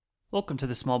Welcome to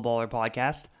the Small Baller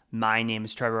Podcast. My name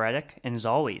is Trevor Reddick, and as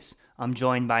always, I'm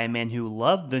joined by a man who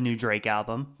loved the new Drake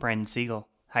album, Brandon Siegel.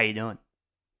 How you doing?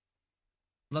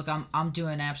 Look, I'm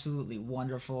doing absolutely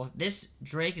wonderful. This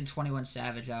Drake and 21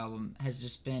 Savage album has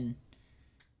just been,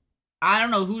 I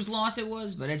don't know whose loss it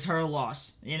was, but it's her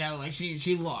loss. Like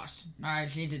she lost. All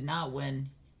right, she did not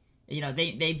win.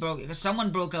 They broke.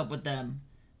 Someone broke up with them,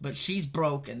 but she's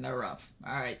broke and they're up.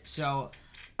 All right, so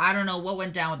I don't know what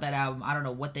went down with that album. I don't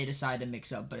know what they decided to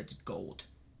mix up, but it's gold.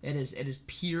 It is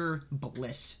pure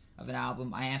bliss of an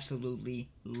album. I absolutely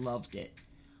loved it.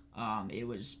 It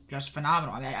was just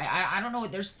phenomenal. I mean, I don't know.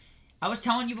 I was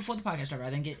telling you before the podcast started. I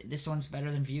think this one's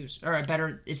better than Views, or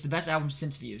better. It's the best album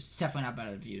since Views. It's definitely not better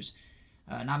than Views.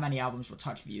 Not many albums will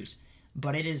touch Views,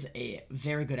 but it is a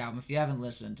very good album. If you haven't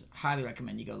listened, highly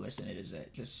recommend you go listen. It is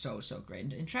just so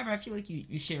great. And Trevor, I feel like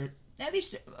you share at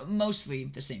least mostly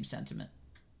the same sentiment.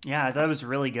 Yeah, I thought it was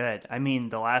really good. I mean,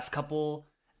 the last couple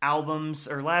albums,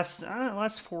 or last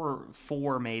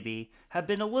four maybe, have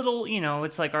been a little,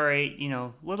 it's like, all right,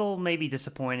 little maybe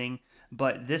disappointing,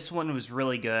 but this one was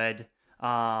really good.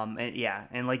 And yeah,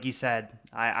 and like you said,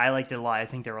 I liked it a lot. I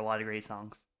think there were a lot of great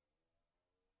songs.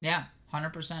 Yeah,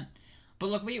 100%. But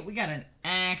look, we got an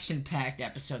action-packed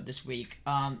episode this week.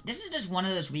 This is just one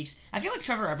of those weeks. I feel like,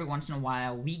 Trevor, every once in a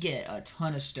while, we get a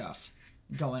ton of stuff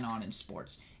going on in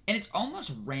sports. And it's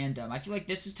almost random. I feel like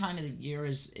this time of the year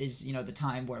is the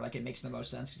time where like it makes the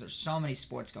most sense because there's so many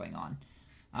sports going on.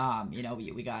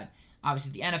 We got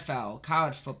obviously the NFL,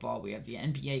 college football. We have the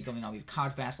NBA going on. We have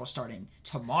college basketball starting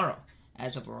tomorrow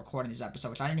as of we're recording this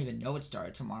episode, which I didn't even know it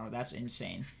started tomorrow. That's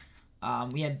insane.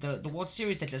 We had the World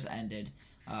Series that just ended.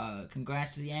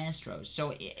 Congrats to the Astros.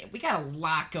 So we got a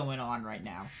lot going on right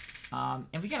now.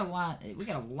 And we got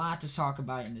a lot to talk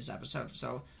about in this episode.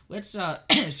 So let's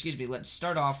let's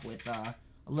start off with a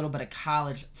little bit of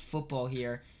college football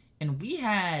here. And we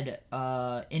had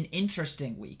an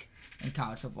interesting week in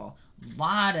college football. A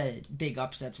lot of big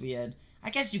upsets we had. I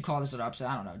guess you call this an upset.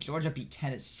 I don't know. Georgia beat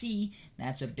Tennessee.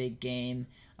 That's a big game.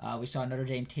 We saw Notre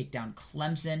Dame take down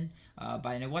Clemson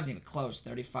and it wasn't even close,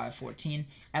 35-14.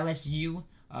 LSU,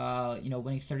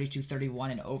 winning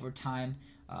 32-31 in overtime.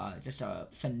 Just a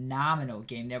phenomenal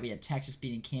game there. We had Texas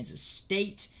beating Kansas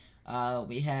State.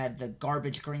 We had the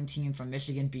garbage green team from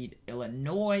Michigan beat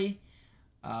Illinois.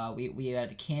 We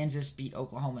had Kansas beat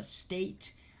Oklahoma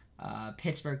State.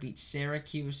 Pittsburgh beat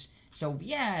Syracuse. So we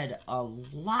had a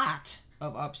lot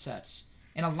of upsets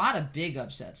and a lot of big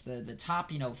upsets. The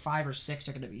top 5 or 6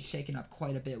 are going to be shaken up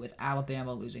quite a bit with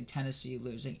Alabama losing, Tennessee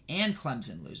losing, and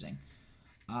Clemson losing.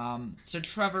 So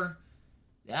Trevor,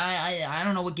 I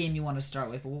don't know what game you want to start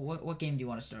with, but what game do you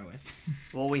want to start with?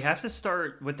 Well, we have to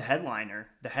start with the headliner.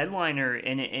 The headliner,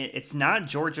 and it's not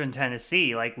Georgia and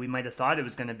Tennessee like we might have thought it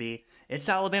was going to be. It's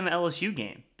Alabama LSU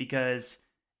game because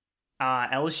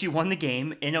LSU won the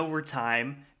game in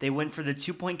overtime. They went for the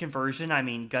 2-point conversion. I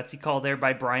mean, gutsy call there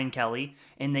by Brian Kelly.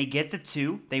 And they get the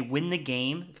 2. They win the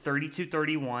game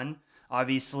 32-31.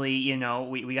 Obviously,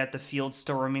 we got the field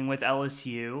storming with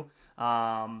LSU.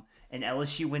 And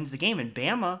LSU wins the game. And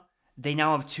Bama, they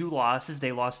now have 2 losses.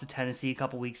 They lost to Tennessee a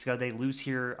couple weeks ago. They lose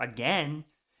here again.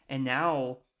 And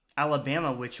now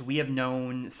Alabama, which we have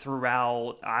known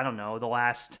throughout, I don't know, the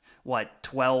last,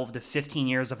 12 to 15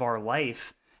 years of our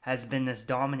life, has been this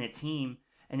dominant team.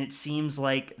 And it seems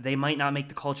like they might not make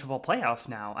the college football playoff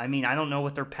now. I mean, I don't know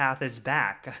what their path is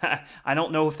back. I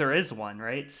don't know if there is one,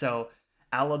 right? So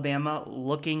Alabama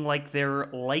looking like they're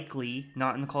likely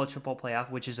not in the college football playoff,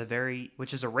 which is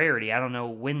a rarity. I don't know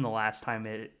when the last time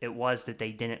it was that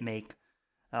they didn't make,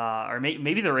 or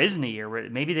maybe there isn't a year where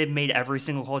maybe they've made every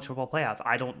single college football playoff.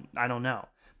 I don't know,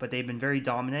 but they've been very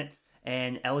dominant,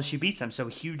 and LSU beats them. So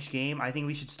huge game. I think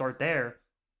we should start there.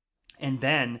 And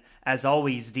then, as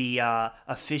always, the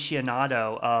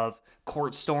aficionado of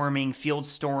court storming, field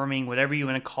storming, whatever you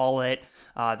want to call it,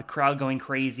 the crowd going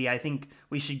crazy. I think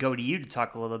we should go to you to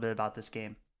talk a little bit about this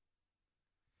game.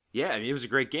 Yeah, I mean, it was a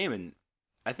great game, and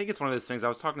I think it's one of those things I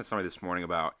was talking to somebody this morning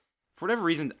about. For whatever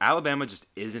reason, Alabama just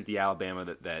isn't the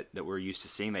Alabama that we're used to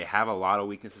seeing. They have a lot of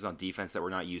weaknesses on defense that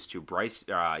we're not used to. Bryce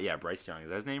Young, is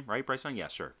that his name, right? Bryce Young? Yeah,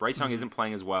 sure. Bryce Young isn't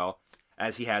playing as well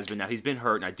as he has been. Now, he's been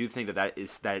hurt, and I do think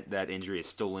that injury is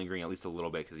still lingering at least a little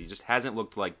bit because he just hasn't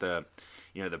looked like the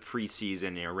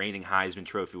preseason, reigning Heisman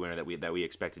Trophy winner that we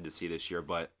expected to see this year.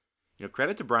 But,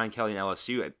 credit to Brian Kelly and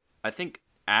LSU. I think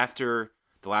after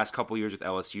the last couple years with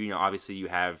LSU, obviously you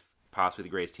have possibly the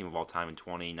greatest team of all time in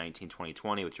 2019,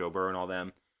 2020 with Joe Burrow and all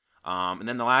them. And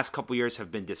then the last couple years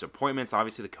have been disappointments.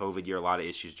 Obviously, the COVID year, a lot of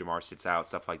issues. Jamar sits out,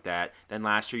 stuff like that. Then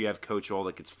last year, you have Coach O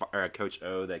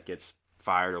that gets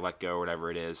fired or let go or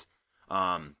whatever it is.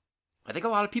 I think a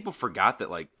lot of people forgot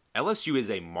that like LSU is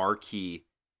a marquee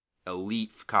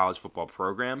elite college football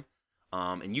program.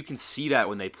 And you can see that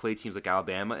when they play teams like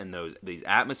Alabama and these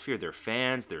atmosphere, their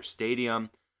fans, their stadium.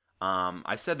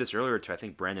 I said this earlier to I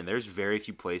think Brendan. There's very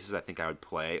few places I think I would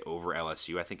play over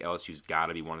LSU. I think LSU's got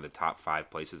to be one of the top 5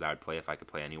 places I would play if I could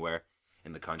play anywhere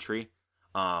in the country.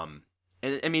 And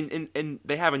I mean, and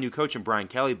they have a new coach in Brian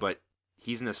Kelly, but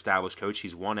he's an established coach.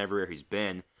 He's won everywhere he's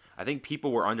been. I think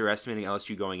people were underestimating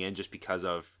LSU going in just because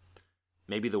of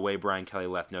maybe the way Brian Kelly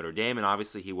left Notre Dame, and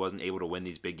obviously he wasn't able to win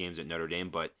these big games at Notre Dame,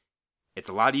 but it's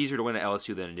a lot easier to win at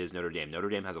LSU than it is Notre Dame. Notre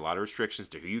Dame has a lot of restrictions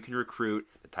to who you can recruit,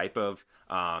 the type of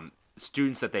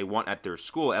students that they want at their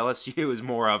school. LSU is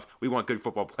more of, we want good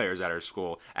football players at our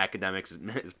school. Academics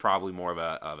is probably more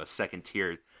of a second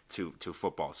tier to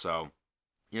football. So,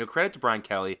 credit to Brian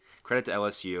Kelly, credit to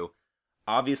LSU.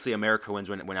 Obviously, America wins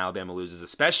when Alabama loses.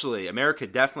 Especially, America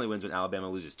definitely wins when Alabama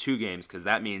loses 2 games, because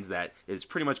that means that it's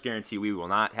pretty much guaranteed we will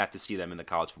not have to see them in the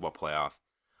college football playoff.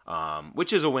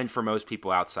 Which is a win for most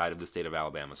people outside of the state of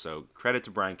Alabama. So credit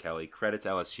to Brian Kelly, credit to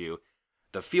LSU.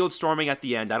 The field storming at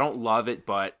the end, I don't love it,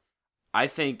 but I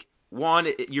think,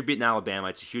 one, you're beating Alabama.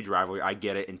 It's a huge rivalry. I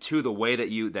get it. And 2, the way that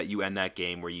you end that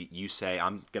game, where you say,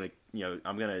 I'm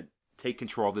gonna take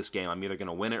control of this game. I'm either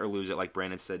gonna win it or lose it, like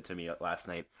Brandon said to me last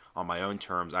night, on my own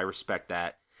terms. I respect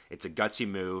that. It's a gutsy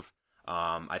move.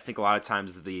 I think a lot of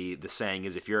times the saying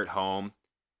is, if you're at home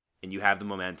and you have the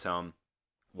momentum,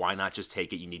 why not just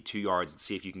take it? You need 2 yards and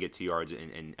see if you can get 2 yards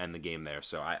and end the game there.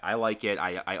 So I like it.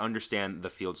 I understand the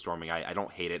field storming. I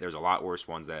don't hate it. There's a lot worse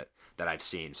ones that I've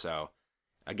seen. So,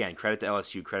 again, credit to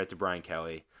LSU, credit to Brian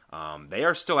Kelly. They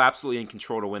are still absolutely in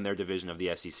control to win their division of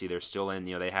the SEC. They're still in,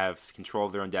 they have control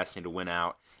of their own destiny to win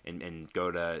out and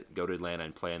go to Atlanta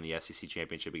and play in the SEC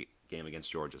championship game against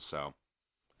Georgia. So,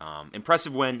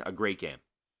 impressive win, a great game.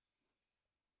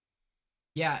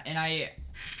 Yeah, and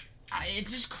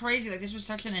it's just crazy. Like, this was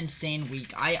such an insane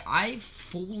week. I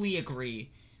fully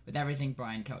agree with everything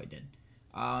Brian Kelly did.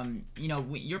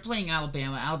 You're playing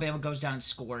Alabama. Alabama goes down and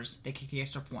scores. They kick the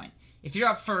extra point. If you're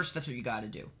up first, that's what you got to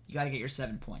do. You got to get your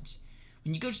 7 points.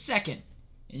 When you go second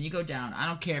and you go down, I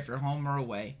don't care if you're home or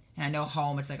away. And I know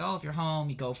home, it's like, oh, if you're home,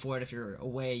 you go for it. If you're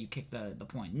away, you kick the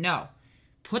point. No.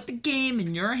 Put the game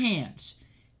in your hands.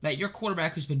 Let your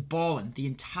quarterback, who's been balling the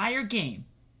entire game,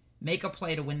 make a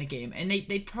play to win the game. And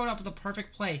they put up the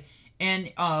perfect play.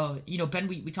 And, Ben,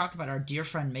 we talked about our dear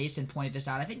friend Mason pointed this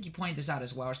out. I think you pointed this out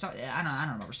as well. Or I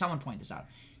don't remember. Someone pointed this out.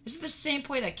 This is the same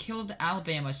play that killed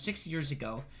Alabama 6 years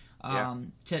ago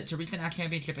to reach the national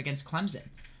championship against Clemson.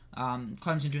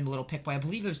 Clemson doing the little pick play. I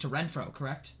believe it was to Renfro,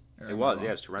 correct? It was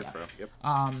to Renfro.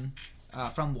 Yeah.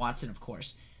 Yep. From Watson, of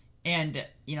course. And,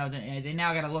 they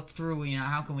now got to look through,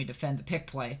 how can we defend the pick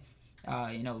play?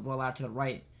 Roll out to the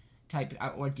right type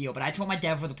ordeal. But I told my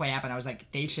dad before the play happened, I was like,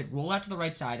 they should roll out to the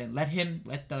right side and let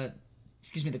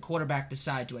the quarterback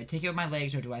decide, do I take it with my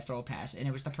legs or do I throw a pass? And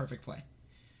it was the perfect play.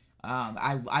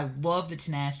 I love the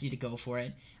tenacity to go for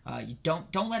it. You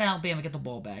don't let Alabama get the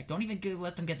ball back. Don't even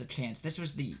let them get the chance. This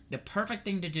was the perfect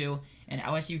thing to do, and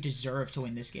LSU deserved to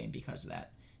win this game because of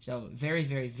that. So very,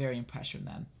 very, very impressed from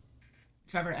them.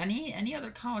 Trevor, any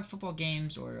other college football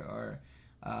games or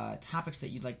topics that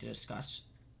you'd like to discuss?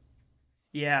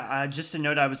 Yeah, just a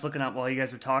note I was looking up while you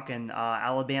guys were talking,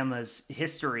 Alabama's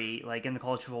history, like in the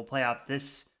college football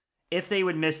playoff, if they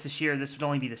would miss this year, this would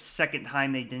only be the second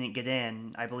time they didn't get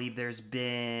in. I believe there's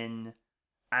been,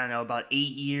 about 8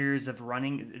 years of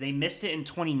running. They missed it in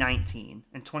 2019.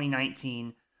 In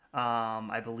 2019,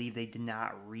 I believe they did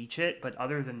not reach it. But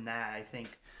other than that, I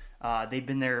think they've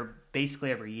been there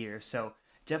basically every year. So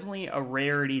definitely a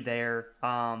rarity there.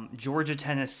 Georgia,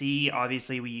 Tennessee,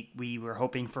 obviously we were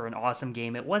hoping for an awesome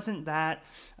game. It wasn't that.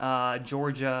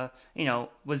 Georgia,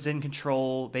 was in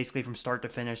control basically from start to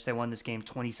finish. They won this game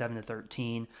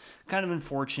 27-13. Kind of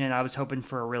unfortunate. I was hoping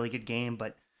for a really good game,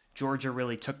 but Georgia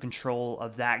really took control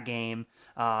of that game.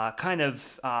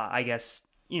 I guess,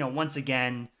 once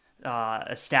again,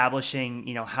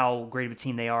 establishing, how great of a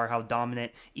team they are, how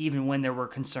dominant, even when there were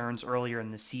concerns earlier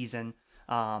in the season.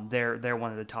 They're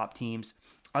one of the top teams.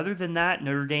 Other than that,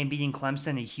 Notre Dame beating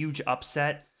Clemson, a huge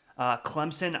upset.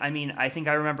 Clemson, I think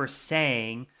I remember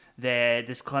saying that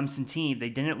this Clemson team, they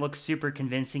didn't look super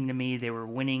convincing to me. They were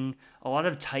winning a lot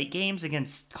of tight games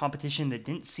against competition that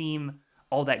didn't seem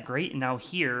all that great. And now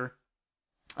here,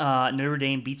 Notre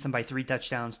Dame beats them by 3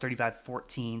 touchdowns,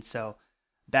 35-14. So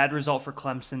bad result for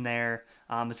Clemson there.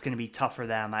 It's going to be tough for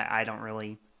them. I don't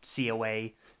really see a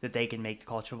way that they can make the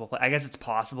college football play. I guess it's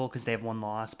possible because they have 1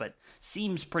 loss, but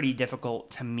seems pretty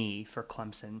difficult to me for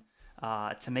Clemson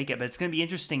to make it. But it's going to be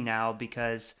interesting now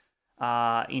because,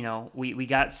 we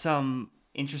got some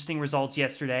interesting results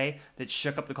yesterday that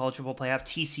shook up the college football playoff.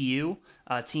 TCU,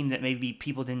 a team that maybe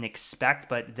people didn't expect,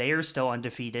 but they are still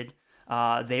undefeated.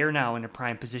 They are now in a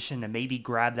prime position to maybe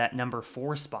grab that number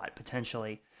 4 spot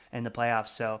potentially in the playoffs.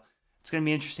 So it's going to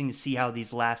be interesting to see how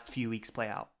these last few weeks play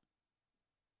out.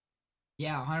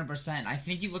 Yeah, 100%. I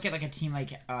think you look at like a team like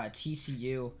TCU,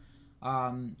 you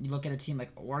look at a team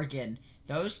like Oregon,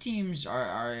 those teams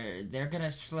they're going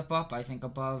to slip up, I think,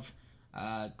 above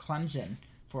Clemson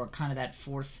for kind of that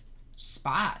 4th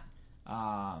spot.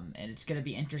 And it's going to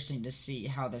be interesting to see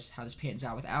how this pans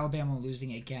out with Alabama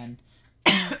losing again.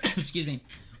 Excuse me.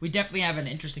 We definitely have an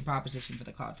interesting proposition for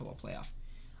the college football playoff.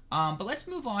 But let's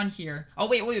move on here. Oh,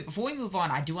 wait. Before we move on,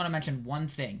 I do want to mention one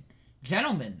thing.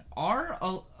 Gentlemen,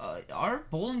 our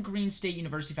Bowling Green State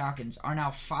University Falcons are now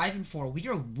 5-4. We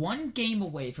are 1 game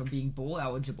away from being bowl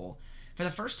eligible for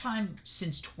the first time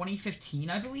since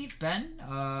 2015, I believe. Ben,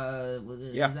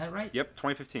 is that right? Yep,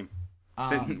 2015.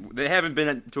 They haven't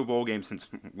been to a bowl game since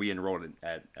we enrolled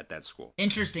at that school.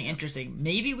 Interesting.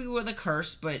 Maybe we were the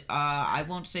curse, but I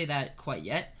won't say that quite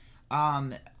yet.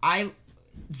 I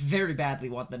very badly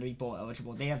want them to be bowl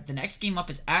eligible. They have the next game up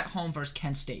is at home versus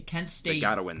Kent State. They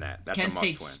gotta win that. That's Kent a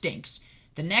State must win. stinks.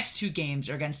 The next 2 games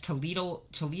are against Toledo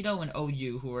and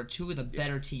OU, who are 2 of the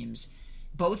better teams,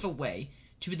 both away.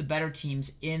 2 of the better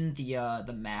teams in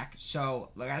the MAC. So,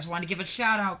 I just wanted to give a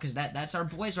shout out because that's our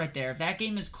boys right there. If that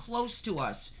game is close to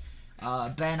us,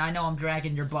 Ben, I know I'm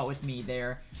dragging your butt with me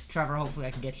there. Trevor, hopefully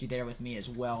I can get you there with me as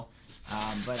well.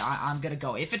 But I'm gonna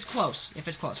go if it's close.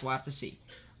 We'll have to see.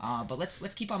 But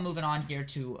let's keep on moving on here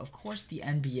to, of course, the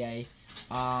NBA.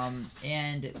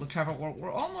 And look, Trevor,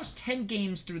 we're almost 10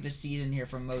 games through the season here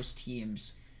for most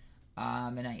teams.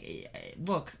 And I'm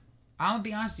gonna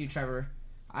be honest with you, Trevor.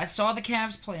 I saw the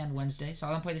Cavs play on Wednesday.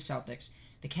 Saw them play the Celtics.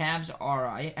 The Cavs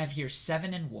I have here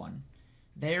 7-1.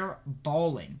 They're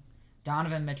balling.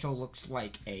 Donovan Mitchell looks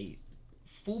like a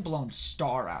full-blown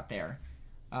star out there.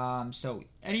 So,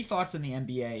 any thoughts on the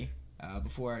NBA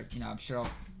before, I'm sure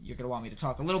you're going to want me to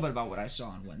talk a little bit about what I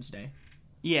saw on Wednesday.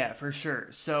 Yeah, for sure.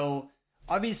 So,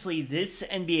 obviously, this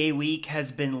NBA week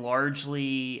has been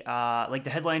largely, the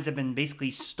headlines have been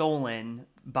basically stolen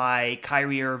by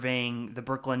Kyrie Irving, the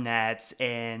Brooklyn Nets,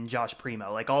 and Josh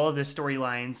Primo. All of the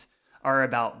storylines are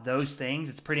about those things.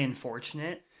 It's pretty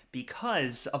unfortunate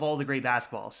because of all the great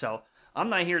basketball. So, I'm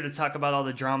not here to talk about all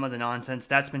the drama, the nonsense.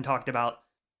 That's been talked about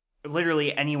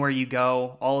literally anywhere you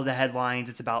go. All of the headlines,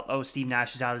 it's about, Steve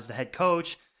Nash is out as the head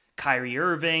coach. Kyrie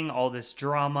Irving, all this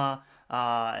drama,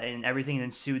 and everything that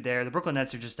ensued there. The Brooklyn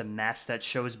Nets are just a mess. That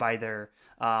shows by their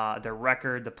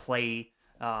record, the play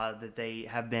that they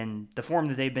have been, the form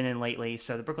that they've been in lately.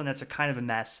 So the Brooklyn Nets are kind of a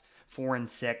mess,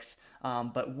 4-6.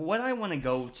 But what I want to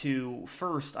go to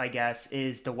first, I guess,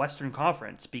 is the Western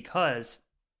Conference, because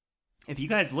if you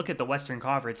guys look at the Western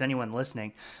Conference, anyone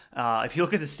listening, if you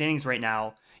look at the standings right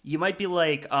now, you might be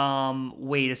like,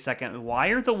 wait a second, why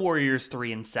are the Warriors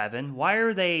 3-7? Why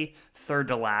are they third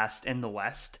to last in the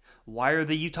West? Why are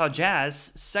the Utah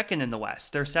Jazz second in the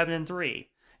West? They're 7-3.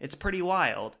 It's pretty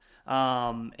wild.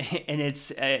 And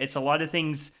it's a lot of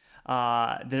things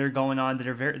that are going on that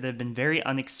have been very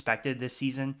unexpected this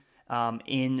season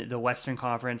in the Western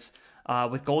Conference.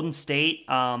 With Golden State,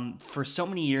 for so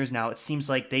many years now, it seems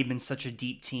like they've been such a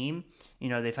deep team.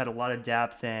 They've had a lot of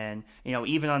depth, and,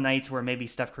 even on nights where maybe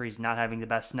Steph Curry's not having the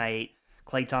best night,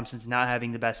 Klay Thompson's not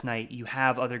having the best night, you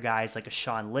have other guys like a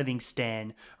Sean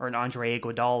Livingston or an Andre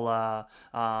Iguodala,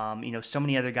 so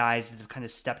many other guys that have kind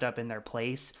of stepped up in their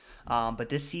place. But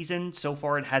this season, so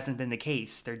far, it hasn't been the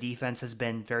case. Their defense has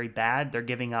been very bad. They're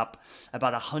giving up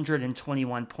about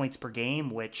 121 points per game,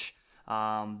 which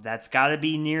that's got to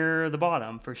be near the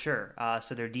bottom for sure.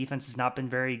 So their defense has not been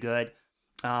very good.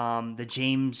 The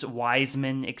James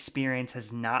Wiseman experience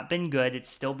has not been good. It's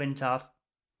still been tough.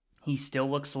 He still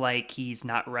looks like he's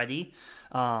not ready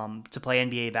to play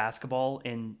NBA basketball,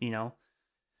 and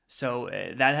so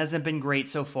that hasn't been great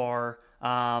so far. It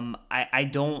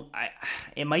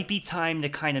might be time to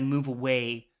kind of move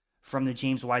away from the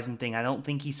James Wiseman thing. I don't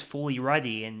think he's fully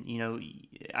ready, and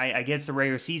I get it's the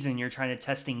regular season. You're trying to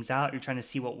test things out. You're trying to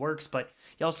see what works, but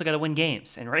you also got to win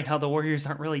games. And right now, the Warriors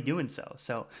aren't really doing so.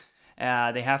 So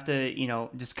they have to,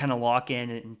 just kind of lock in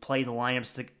and play the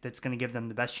lineups that's going to give them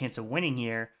the best chance of winning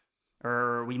here.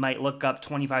 Or we might look up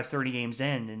 25, 30 games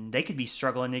in, and they could be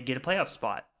struggling to get a playoff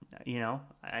spot.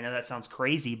 I know that sounds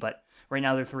crazy, but right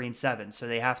now they're 3-7, so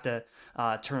they have to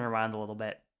turn around a little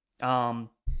bit. Now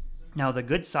the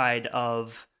good side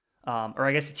of, or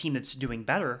I guess the team that's doing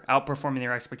better, outperforming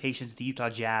their expectations, the Utah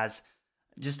Jazz.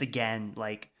 Just again,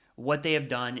 what they have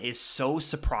done is so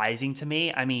surprising to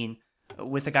me. I mean,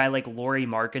 with a guy like Lauri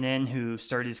Markkanen, who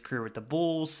started his career with the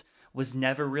Bulls, was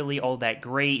never really all that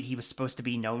great. He was supposed to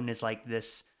be known as like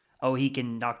this, oh, he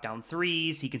can knock down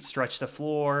threes, he can stretch the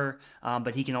floor,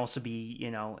 but he can also be,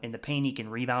 in the paint, he can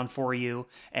rebound for you.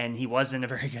 And he wasn't a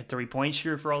very good 3-point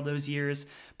shooter for all those years,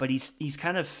 but he's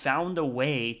kind of found a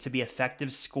way to be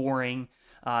effective scoring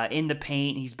in the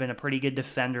paint. He's been a pretty good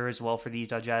defender as well for the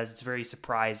Utah Jazz. It's very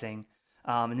surprising.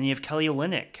 And then you have Kelly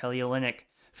Olynyk. Kelly Olynyk,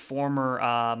 former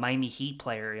Miami Heat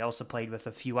player. He also played with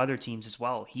a few other teams as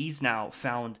well. He's now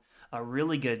found a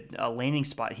really good landing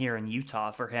spot here in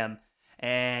Utah for him.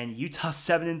 And Utah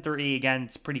 7-3 again.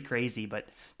 It's pretty crazy, but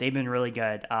they've been really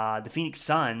good. The Phoenix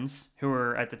Suns, who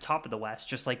are at the top of the West,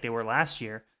 just like they were last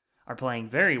year, are playing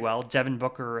very well. Devin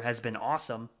Booker has been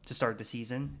awesome to start the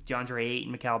season. DeAndre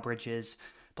Ayton, Mikal Bridges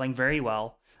playing very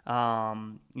well.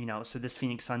 So this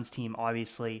Phoenix Suns team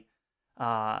obviously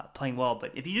playing well.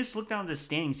 But if you just look down the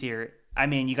standings here, I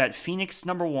mean, you got Phoenix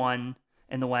number 1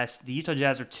 in the West. The Utah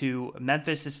Jazz are 2.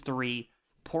 Memphis is 3.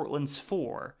 Portland's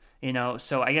 4.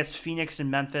 So I guess Phoenix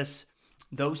and Memphis,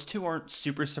 those two aren't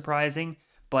super surprising.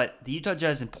 But the Utah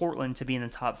Jazz and Portland to be in the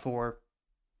top 4,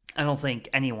 I don't think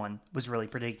anyone was really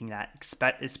predicting that,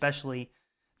 especially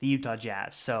the Utah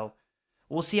Jazz. So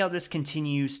we'll see how this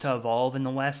continues to evolve in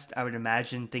the West. I would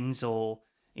imagine things will,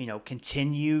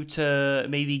 continue to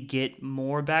maybe get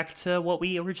more back to what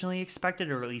we originally expected,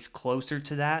 or at least closer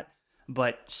to that.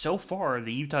 But so far,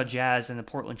 the Utah Jazz and the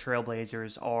Portland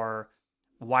Trailblazers are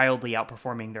wildly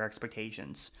outperforming their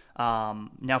expectations. Now,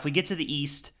 if we get to the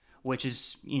East, which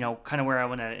is, kind of where I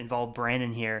want to involve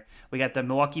Brandon here. We got the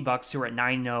Milwaukee Bucks, who are at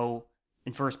 9-0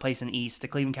 in first place in the East. The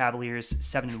Cleveland Cavaliers,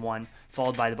 7-1,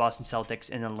 followed by the Boston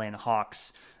Celtics and the Atlanta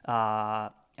Hawks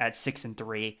at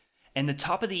 6-3. And the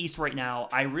top of the East right now,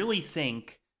 I really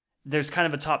think there's kind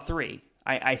of a top 3.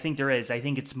 I think there is. I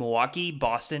think it's Milwaukee,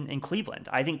 Boston, and Cleveland.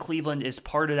 I think Cleveland is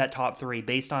part of that top 3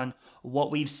 based on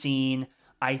what we've seen.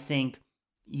 I think,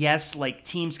 yes, like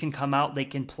teams can come out, they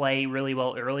can play really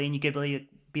well early, and you could really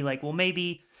be like, well,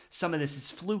 maybe some of this is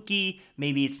fluky,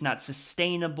 maybe it's not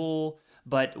sustainable.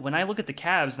 But when I look at the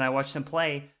Cavs and I watch them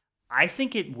play, I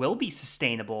think it will be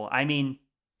sustainable. I mean,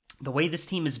 the way this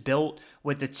team is built,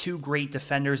 with the 2 great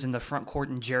defenders in the front court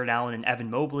in Jared Allen and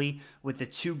Evan Mobley, with the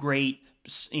 2 great,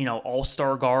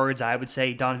 all-star guards, I would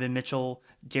say Donovan Mitchell,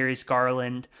 Darius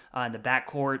Garland in the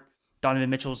backcourt. Donovan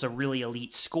Mitchell is a really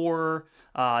elite scorer.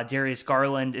 Darius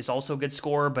Garland is also a good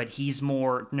scorer, but he's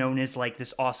more known as like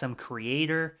this awesome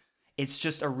creator. It's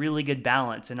just a really good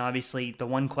balance. And obviously the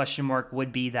one question mark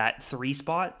would be that 3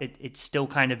 spot. It still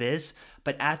kind of is.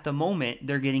 But at the moment,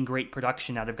 they're getting great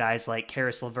production out of guys like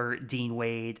Karis LeVert, Dean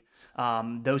Wade,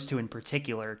 those 2 in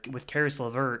particular. With Karis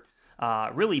LeVert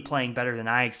really playing better than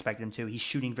I expected him to. He's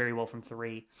shooting very well from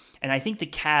 3. And I think the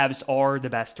Cavs are the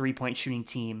best 3-point shooting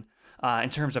team in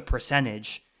terms of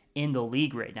percentage in the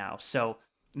league right now. So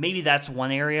maybe that's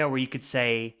one area where you could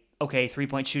say, okay,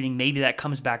 3-point shooting, maybe that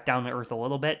comes back down to earth a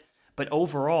little bit. But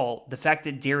overall, the fact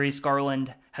that Darius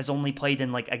Garland has only played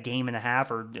in like a game and a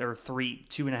half or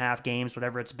 2.5 games,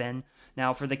 whatever it's been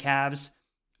now for the Cavs,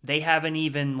 they haven't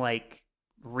even like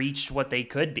reached what they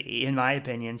could be, in my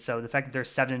opinion. So the fact that they're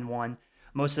 7-1,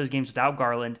 most of those games without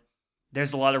Garland,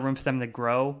 there's a lot of room for them to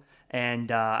grow.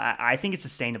 And I think it's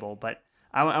sustainable. But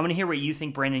I want to hear what you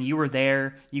think, Brandon. You were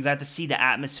there. You got to see the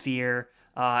atmosphere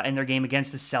in their game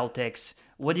against the Celtics.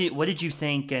 What did you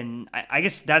think? And I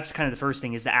guess that's kind of the first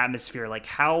thing, is the atmosphere. Like,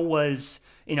 how was,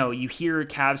 you hear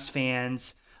Cavs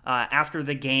fans after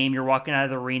the game, you're walking out of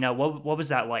the arena. What was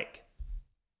that like?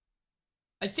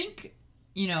 I think,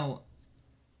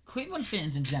 Cleveland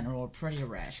fans in general are pretty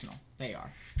irrational. They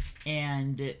are.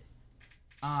 And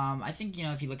I think,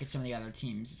 if you look at some of the other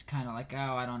teams, it's kind of like,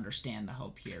 oh, I don't understand the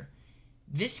hope here.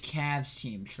 This Cavs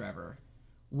team, Trevor,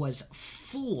 was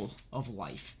full of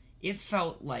life. It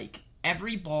felt like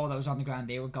every ball that was on the ground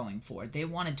they were going for. They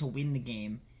wanted to win the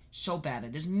game so badly.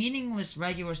 This meaningless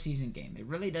regular season game, it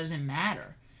really doesn't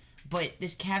matter. But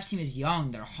this Cavs team is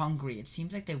young. They're hungry. It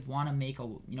seems like they want to make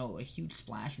a huge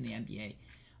splash in the NBA.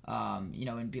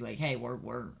 And be like, hey,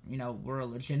 we're a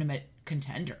legitimate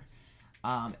contender.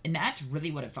 And that's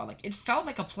really what it felt like. It felt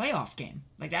like a playoff game.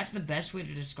 Like, that's the best way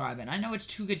to describe it. I know it's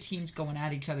 2 good teams going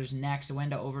at each other's necks. It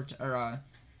went into overtime.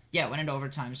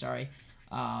 Sorry.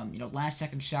 Last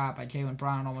second shot by Jaylen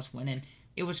Brown almost winning.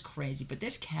 It was crazy. But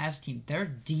this Cavs team, they're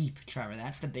deep, Trevor.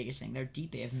 That's the biggest thing. They're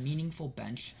deep. They have meaningful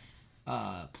bench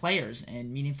players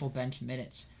and meaningful bench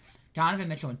minutes. Donovan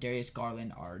Mitchell and Darius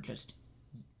Garland are just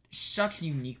such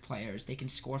unique players. They can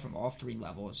score from all 3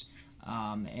 levels.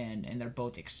 And they're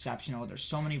both exceptional. There's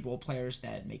so many role players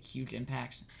that make huge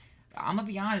impacts. I'm going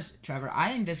to be honest, Trevor.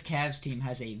 I think this Cavs team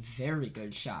has a very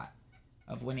good shot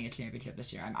of winning a championship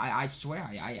this year. I swear,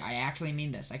 I actually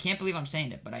mean this. I can't believe I'm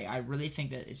saying it, but I really think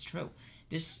that it's true.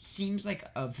 This seems like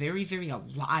a very, very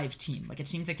alive team. Like, it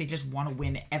seems like they just want to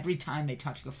win every time they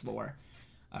touch the floor.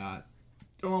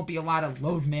 There won't be a lot of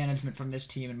load management from this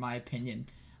team, in my opinion.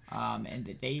 And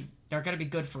they're going to be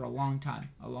good for a long time.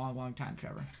 A long, long time,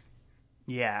 Trevor.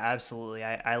 Yeah, absolutely.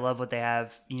 I love what they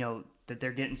have, that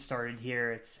they're getting started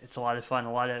here. It's a lot of fun,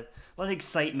 a lot of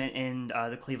excitement in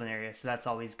the Cleveland area. So that's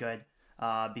always good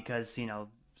because,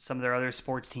 some of their other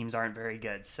sports teams aren't very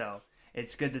good. So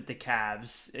it's good that the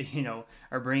Cavs,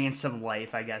 are bringing some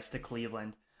life, I guess, to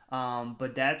Cleveland.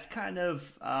 But that's kind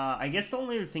of, I guess the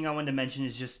only other thing I wanted to mention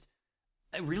is just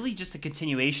really just a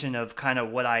continuation of kind of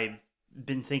what I've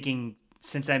been thinking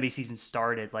since the NBA season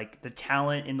started. Like, the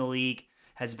talent in the league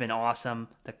has been awesome.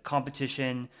 The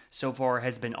competition so far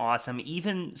has been awesome.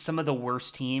 Even some of the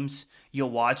worst teams,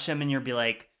 you'll watch them and you'll be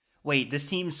like, wait, this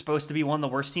team's supposed to be one of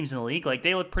the worst teams in the league? Like,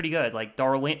 they look pretty good. Like, the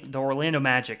Orlando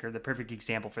Magic are the perfect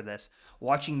example for this.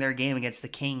 Watching their game against the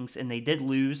Kings, and they did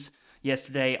lose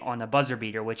yesterday on a buzzer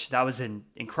beater, which that was an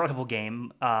incredible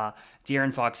game.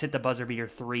 De'Aaron Fox hit the buzzer beater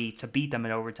 3 to beat them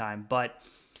in overtime. But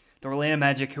the Orlando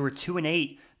Magic, who are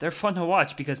 2-8, they're fun to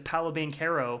watch because Paolo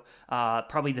Banchero,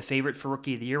 probably the favorite for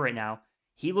Rookie of the Year right now,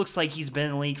 he looks like he's been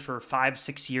in the league for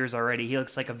 5-6 years already. He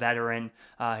looks like a veteran.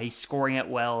 He's scoring it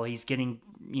well. He's getting,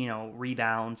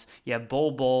 rebounds. You have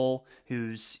Bol,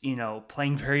 who's,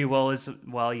 playing very well as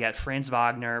well. You got Franz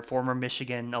Wagner, former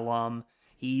Michigan alum.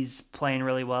 He's playing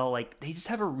really well. Like, they just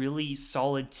have a really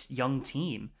solid young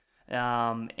team.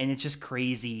 And it's just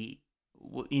crazy,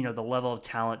 the level of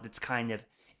talent that's kind of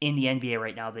in the NBA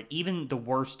right now, that even the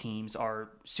worst teams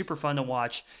are super fun to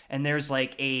watch. And there's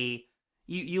like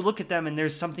you look at them and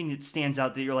there's something that stands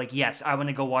out that you're like, yes, I want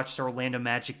to go watch the Orlando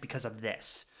Magic because of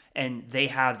this. And they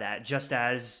have that, just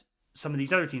as some of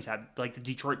these other teams have, like the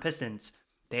Detroit Pistons.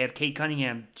 They have Kate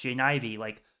Cunningham, Jaden Ivey.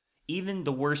 Like, even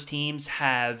the worst teams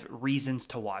have reasons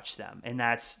to watch them. And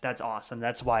that's awesome.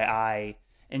 That's why I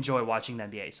enjoy watching the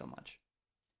NBA so much.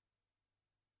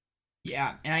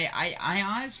 Yeah, and I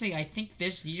honestly, I think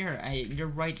this year, you're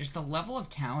right, just the level of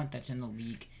talent that's in the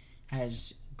league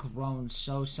has grown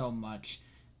so much.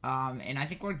 And I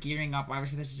think we're gearing up.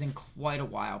 Obviously, this is in quite a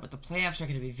while, but the playoffs are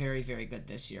going to be very, very good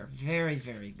this year. Very,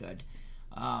 very good.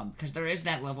 Because there is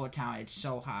that level of talent. It's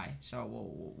so high. So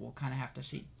we'll kind of have to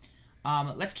see.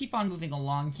 Let's keep on moving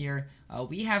along here.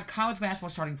 We have college basketball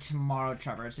starting tomorrow,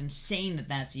 Trevor. It's insane that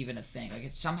that's even a thing.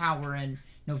 Like, somehow we're in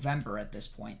November at this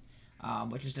point.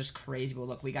 Which is just crazy. But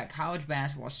look, we got college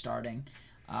basketball starting.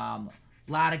 A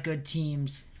lot of good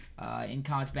teams in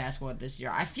college basketball this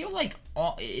year. I feel like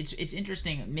it's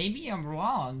interesting. Maybe I'm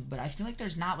wrong, but I feel like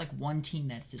there's not like one team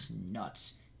that's just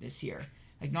nuts this year.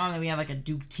 Like, normally we have like a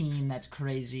Duke team that's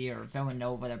crazy, or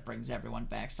Villanova that brings everyone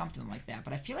back, something like that.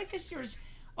 But I feel like this year's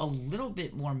a little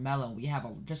bit more mellow. We have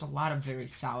just a lot of very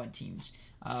solid teams,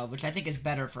 which I think is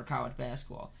better for college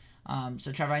basketball.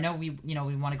 So Trevor, I know we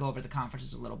want to go over the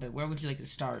conferences a little bit. Where would you like to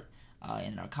start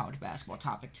in our college basketball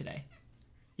topic today?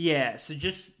 Yeah, so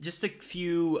just a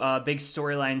few big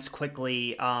storylines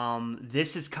quickly.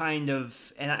 This is kind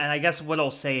of, and I guess what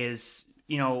I'll say is,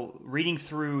 reading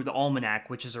through the Almanac,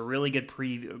 which is a really good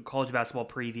college basketball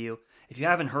preview. If you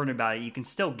haven't heard about it, you can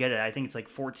still get it. I think it's like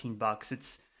 $14.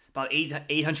 It's about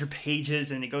 800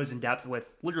 pages, and it goes in depth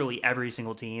with literally every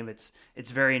single team. It's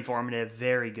very informative,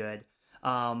 very good.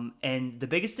 And the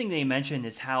biggest thing they mentioned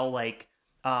is how like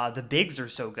the bigs are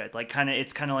so good. Like,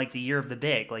 it's kind of like the year of the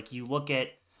big. Like, you look at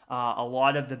a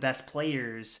lot of the best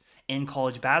players in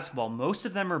college basketball, most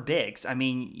of them are bigs. I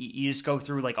mean, you just go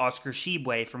through like Oscar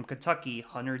Tshiebwe from Kentucky,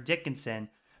 Hunter Dickinson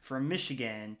from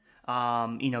Michigan.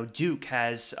 Duke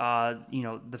has the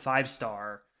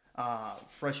 5-star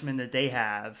freshman that they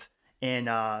have, and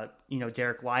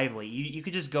Derek Lively. You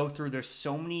could just go through. There's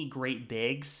so many great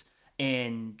bigs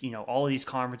in all of these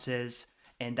conferences,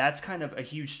 and that's kind of a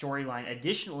huge storyline.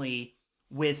 Additionally,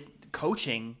 with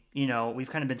coaching, we've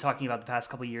kind of been talking about the past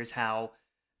couple of years how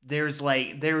there's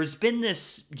been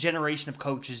this generation of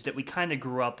coaches that we kind of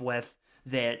grew up with,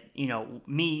 that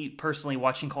me personally,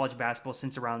 watching college basketball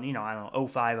since around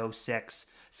 05, 06,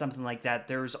 something like that.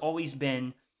 There's always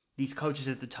been these coaches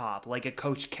at the top, like a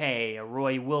Coach K, a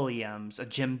Roy Williams, a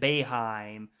Jim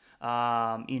Boeheim,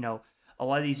 a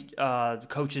lot of these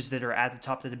coaches that are at the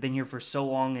top that have been here for so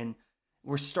long, and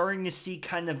we're starting to see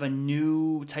kind of a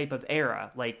new type of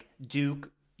era. Like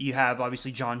Duke, you have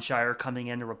obviously John Shire coming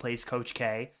in to replace Coach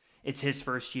K. It's his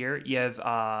first year. You have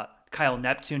Kyle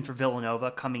Neptune for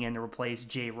Villanova coming in to replace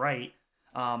Jay Wright.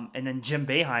 And then Jim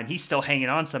Boeheim, he's still hanging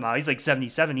on somehow. He's like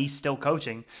 77. He's still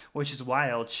coaching, which is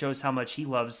wild. Shows how much he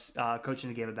loves coaching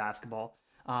the game of basketball.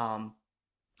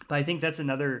 But I think that's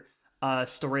another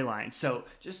storyline. So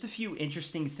just a few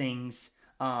interesting things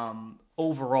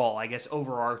overall, I guess,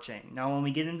 overarching. Now, when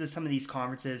we get into some of these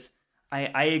conferences,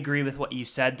 I agree with what you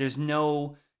said. There's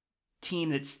no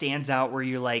team that stands out where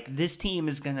you're like, this team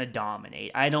is going to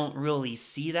dominate. I don't really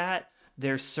see that.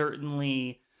 There's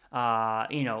certainly, quite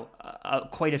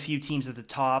a few teams at the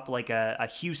top, like a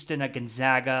Houston, a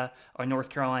Gonzaga, or North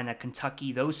Carolina,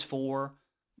 Kentucky. Those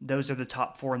are the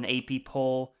top four in the AP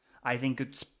poll. I think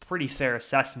it's pretty fair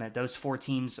assessment. Those four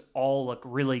teams all look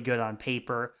really good on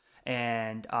paper,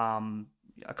 and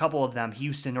a couple of them,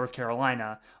 Houston, North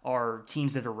Carolina, are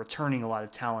teams that are returning a lot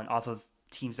of talent off of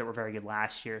teams that were very good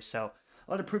last year. So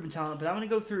a lot of proven talent. But I'm going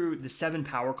to go through the 7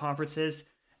 power conferences.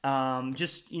 We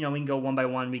can go one by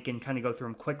one. We can kind of go through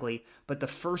them quickly. But the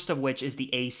first of which is the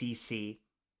ACC.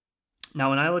 Now,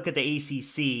 when I look at the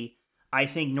ACC, I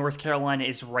think North Carolina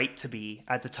is right to be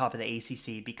at the top of the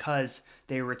ACC because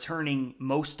they're returning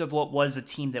most of what was a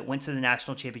team that went to the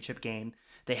national championship game.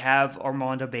 They have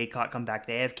Armando Bacot come back.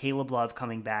 They have Caleb Love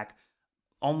coming back.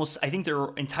 I think their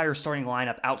entire starting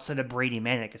lineup outside of Brady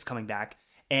Manek is coming back.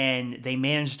 And they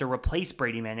managed to replace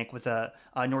Brady Manek with a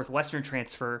Northwestern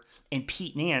transfer and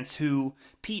Pete Nance, who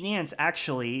Pete Nance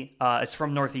actually is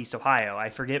from Northeast Ohio. I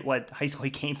forget what high school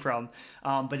he came from,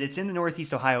 but it's in the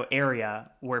Northeast Ohio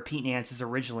area where Pete Nance is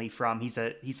originally from.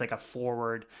 He's like a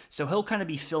forward, so he'll kind of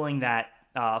be filling that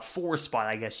 4 spot,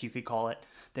 I guess you could call it,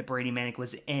 that Brady Manek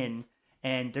was in.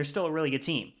 And they're still a really good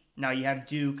team. Now you have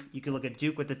Duke. You could look at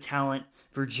Duke with the talent.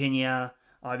 Virginia.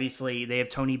 Obviously, they have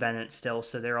Tony Bennett still,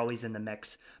 so they're always in the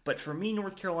mix. But for me,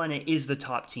 North Carolina is the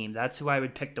top team. That's who I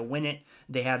would pick to win it.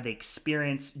 They have the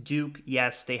experience. Duke,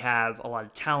 yes, they have a lot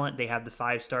of talent. They have the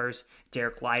 5 stars,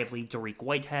 Derek Lively, Dariq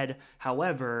Whitehead.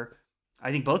 However, I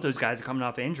think both those guys are coming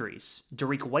off injuries.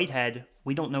 Dariq Whitehead,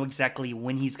 we don't know exactly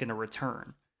when he's going to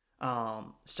return.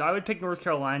 So I would pick North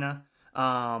Carolina.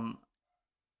 And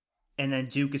then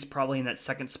Duke is probably in that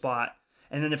second spot.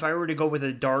 And then if I were to go with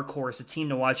a dark horse, a team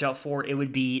to watch out for, it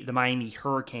would be the Miami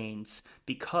Hurricanes.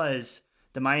 Because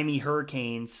the Miami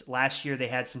Hurricanes, last year they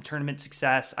had some tournament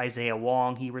success. Isaiah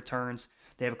Wong, he returns.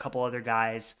 They have a couple other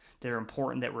guys that are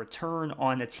important that return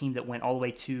on a team that went all the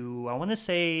way to, I want to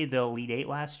say, the Elite Eight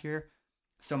last year.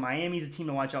 So Miami's a team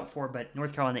to watch out for, but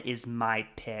North Carolina is my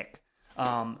pick.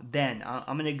 Ben,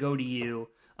 I'm going to go to you.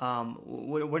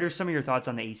 What are some of your thoughts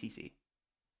on the ACC?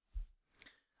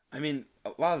 I mean,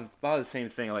 a lot of the same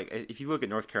thing. Like, if you look at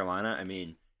North Carolina, I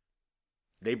mean,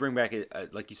 they bring back,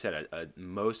 like you said,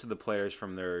 most of the players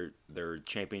from their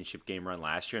championship game run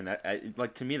last year, and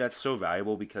that, to me, that's so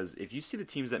valuable because if you see the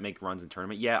teams that make runs in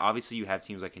tournament, yeah, obviously you have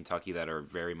teams like Kentucky that are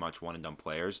very much one and done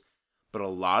players, but a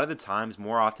lot of the times,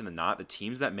 more often than not, the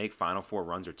teams that make Final Four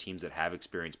runs are teams that have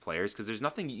experienced players because there's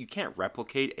nothing you can't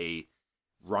replicate a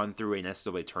run through an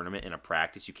NCAA tournament in a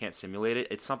practice. You can't simulate it.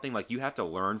 It's something like you have to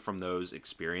learn from those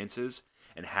experiences,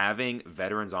 and having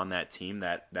veterans on that team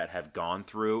that have gone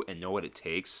through and know what it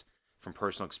takes from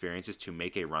personal experiences to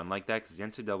make a run like that, because the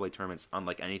NCAA tournament's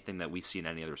unlike anything that we see in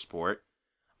any other sport.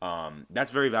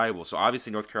 That's very valuable. So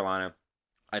obviously North Carolina,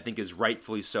 I think, is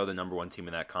rightfully so the number 1 team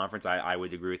in that conference. I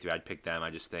would agree with you. I'd pick them. I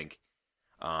just think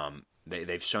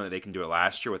they've shown that they can do it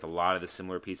last year with a lot of the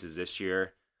similar pieces this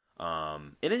year.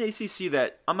 In an ACC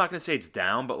that I'm not going to say it's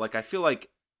down, but I feel like,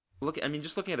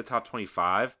 just looking at the top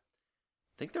 25,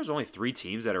 I think there's only 3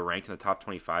 teams that are ranked in the top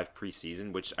 25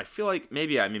 preseason, which I feel like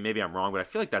maybe I'm wrong, but I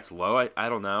feel like that's low. I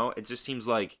don't know. It just seems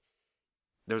like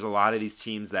there's a lot of these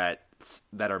teams that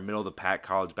are middle of the pack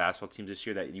college basketball teams this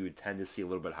year that you would tend to see a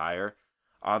little bit higher.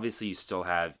 Obviously, you still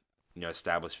have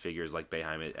established figures like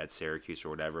Boeheim at Syracuse or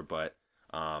whatever, but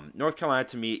North Carolina,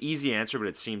 to me, easy answer, but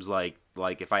it seems like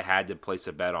if I had to place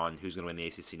a bet on who's going to win the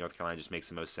ACC, North Carolina just makes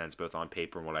the most sense, both on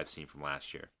paper and what I've seen from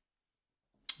last year.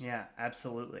 Yeah,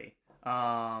 absolutely.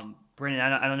 Brandon,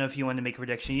 I don't know if you want to make a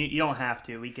prediction. You don't have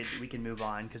to. We can move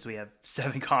on because we have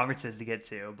 7 conferences to get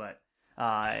to. But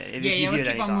let's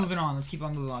keep on moving on. Let's keep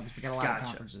on moving on because we got a lot of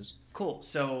conferences. Cool.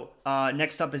 So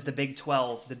next up is the Big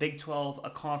 12. The Big 12, a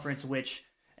conference which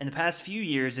in the past few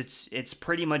years, it's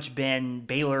pretty much been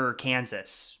Baylor or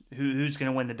Kansas who's going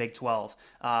to win the Big 12.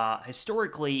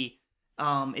 Historically,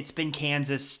 it's been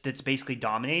Kansas that's basically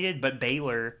dominated, but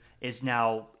Baylor is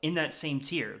now in that same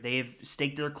tier. They've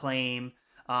staked their claim.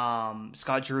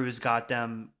 Scott Drew has got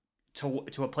them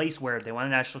to a place where they won a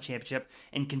national championship,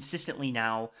 and consistently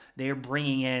now they're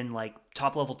bringing in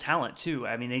top level talent too.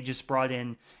 I mean, they just brought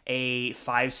in a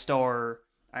 5-star.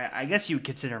 I guess you would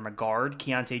consider him a guard,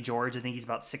 Keontae George. I think he's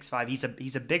about 6'5".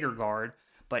 He's a bigger guard,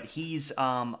 but he's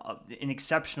an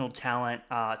exceptional talent,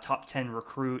 top 10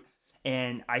 recruit,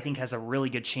 and I think has a really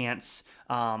good chance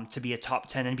to be a top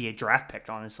 10 NBA draft pick,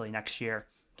 honestly, next year.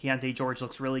 Keontae George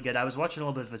looks really good. I was watching a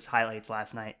little bit of his highlights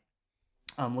last night.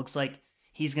 Looks like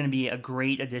he's going to be a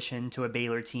great addition to a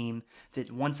Baylor team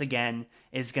that, once again,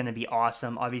 is going to be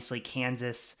awesome. Obviously,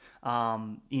 Kansas,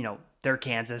 they're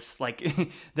Kansas. Like,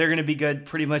 they're going to be good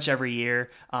pretty much every year.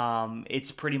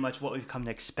 It's pretty much what we've come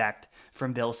to expect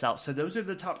from Bill Self. So those are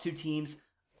the top two teams.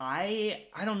 I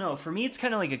don't know. For me, it's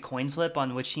kind of like a coin flip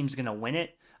on which team's going to win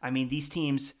it. I mean, these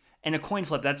teams... And a coin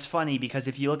flip, that's funny because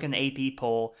if you look in the AP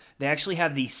poll, they actually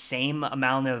have the same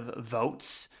amount of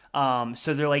votes.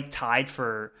 So they're like tied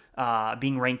for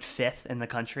being ranked 5th in the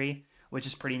country, which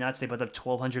is pretty nuts. They both have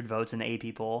 1,200 votes in the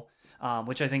AP poll,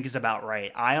 which I think is about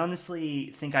right. I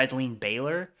honestly think I'd lean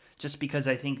Baylor just because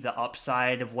I think the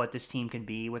upside of what this team can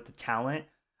be with the talent,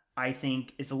 I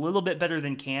think is a little bit better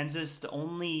than Kansas. The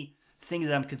only thing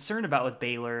that I'm concerned about with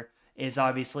Baylor is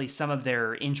obviously some of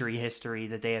their injury history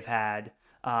that they have had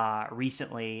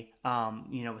recently,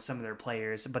 with some of their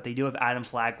players, but they do have Adam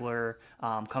Flagler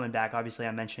coming back. Obviously,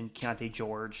 I mentioned Keontae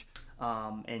George,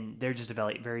 and they're just a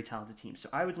very, very talented team. So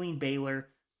I would lean Baylor.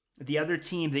 The other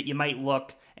team that you might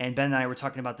look, and Ben and I were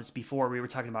talking about this before, we were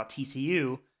talking about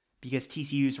TCU, because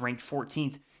TCU is ranked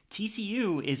 14th.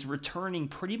 TCU is returning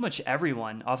pretty much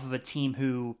everyone off of a team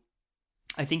who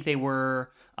I think they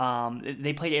were,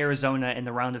 they played Arizona in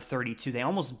the round of 32. They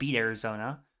almost beat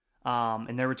Arizona.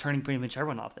 And they're returning pretty much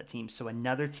everyone off that team. So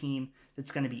another team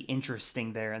that's going to be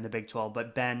interesting there in the Big 12.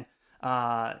 But Ben,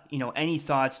 any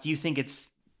thoughts? Do you think it's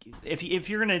if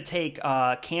you're going to take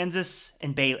Kansas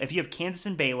and Baylor, if you have Kansas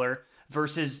and Baylor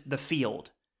versus the field,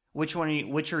 which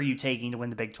are you taking to win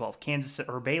the Big 12? Kansas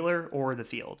or Baylor or the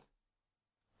field?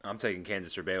 I'm taking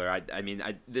Kansas or Baylor.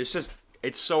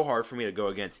 It's so hard for me to go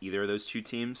against either of those two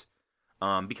teams.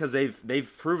 Because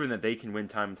they've proven that they can win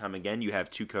time and time again. You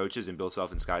have two coaches in Bill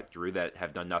Self and Scott Drew that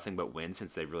have done nothing but win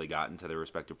since they've really gotten to their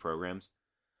respective programs.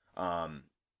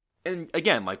 And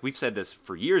again, like we've said this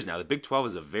for years now, the Big 12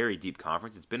 is a very deep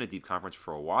conference. It's been a deep conference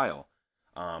for a while.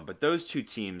 But those two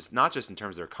teams, not just in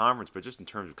terms of their conference, but just in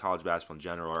terms of college basketball in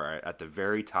general, are at the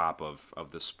very top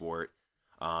of the sport.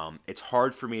 It's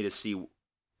hard for me to see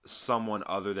someone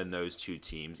other than those two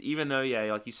teams, even though, yeah,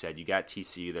 like you said, you got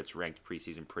TCU that's ranked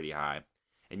preseason pretty high.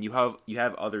 And you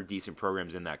have other decent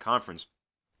programs in that conference.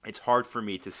 It's hard for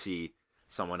me to see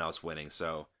someone else winning.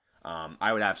 So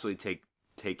I would absolutely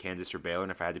take Kansas or Baylor.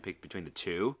 And if I had to pick between the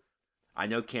two, I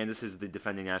know Kansas is the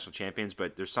defending national champions,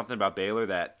 but there's something about Baylor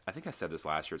that I think I said this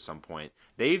last year at some point.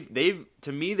 They've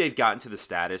gotten to the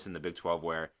status in the Big 12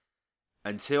 where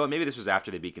until maybe this was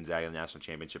after they beat Gonzaga in the national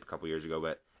championship a couple years ago,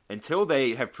 but until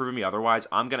they have proven me otherwise,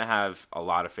 I'm going to have a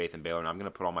lot of faith in Baylor, and I'm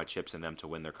going to put all my chips in them to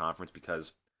win their conference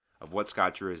because of what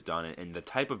Scott Drew has done and the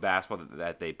type of basketball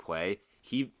that they play.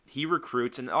 He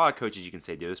recruits, and a lot of coaches you can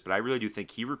say do this, but I really do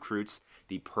think he recruits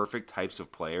the perfect types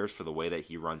of players for the way that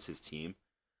he runs his team.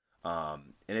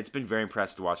 And it's been very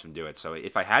impressive to watch him do it. So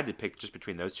if I had to pick just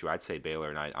between those two, I'd say Baylor,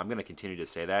 and I'm going to continue to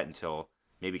say that until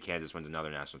maybe Kansas wins another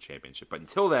national championship. But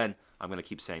until then, I'm going to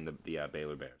keep saying the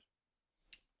Baylor Bears.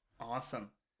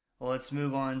 Awesome. Well, let's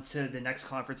move on to the next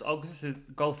conference. I'll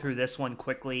go through this one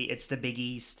quickly. It's the Big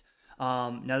East.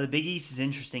 Now, the Big East is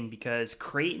interesting because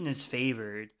Creighton is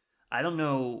favored. I don't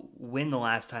know when the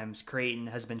last time Creighton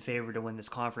has been favored to win this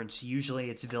conference.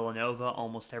 Usually it's Villanova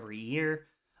almost every year.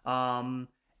 And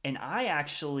I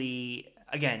actually,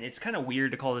 again, it's kind of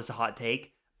weird to call this a hot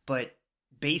take, but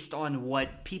based on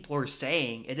what people are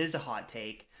saying, it is a hot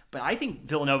take. But I think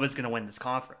Villanova is going to win this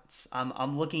conference.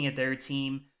 I'm looking at their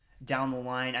team down the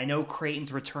line. I know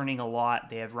Creighton's returning a lot.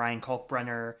 They have Ryan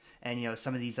Kalkbrenner and,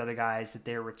 some of these other guys that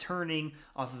they're returning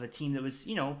off of a team that was,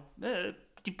 a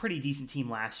pretty decent team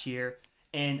last year.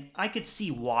 And I could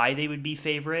see why they would be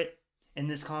favorite in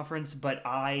this conference, but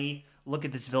I look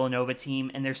at this Villanova team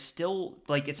and they're still,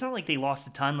 it's not like they lost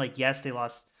a ton. Yes, they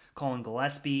lost Colin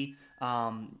Gillespie.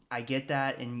 I get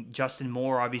that. And Justin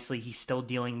Moore, obviously, he's still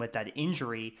dealing with that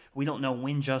injury. We don't know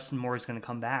when Justin Moore is going to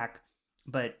come back,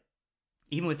 but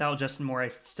even without Justin Moore, I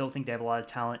still think they have a lot of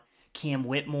talent. Cam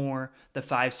Whitmore, the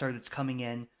 5-star that's coming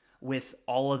in with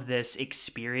all of this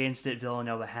experience that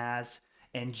Villanova has,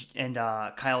 and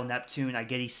Kyle Neptune, I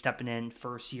get he's stepping in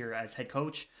first year as head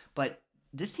coach, but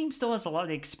this team still has a lot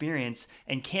of experience,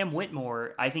 and Cam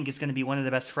Whitmore, I think, is going to be one of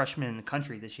the best freshmen in the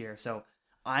country this year. So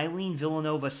I lean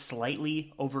Villanova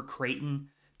slightly over Creighton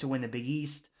to win the Big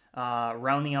East.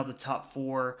 Rounding out the top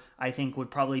 4, I think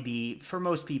would probably be, for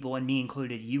most people, and me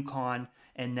included, UConn,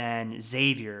 and then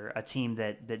Xavier, a team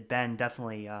that Ben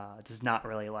definitely does not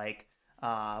really like.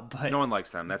 But no one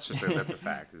likes them. That's that's a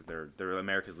fact. They're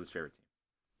America's least favorite team.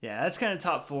 Yeah, that's kind of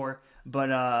top 4.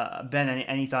 But Ben,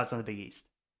 any thoughts on the Big East?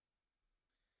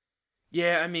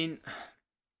 Yeah, I mean,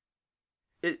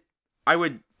 I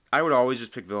would I would always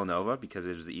just pick Villanova because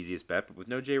it was the easiest bet. But with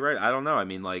no Jay Wright, I don't know. I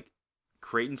mean, like,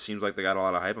 Creighton seems like they got a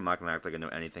lot of hype. I'm not going to act like I know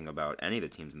anything about any of the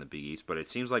teams in the Big East, but it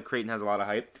seems like Creighton has a lot of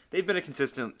hype. They've been a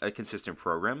consistent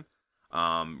program,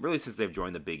 really since they've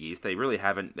joined the Big East. They really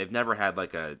haven't. They've never had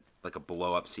like a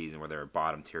blow up season where they're a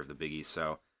bottom tier of the Big East.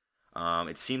 So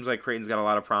it seems like Creighton's got a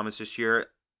lot of promise this year.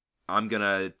 I'm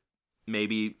gonna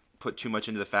maybe put too much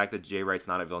into the fact that Jay Wright's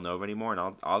not at Villanova anymore,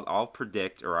 and I'll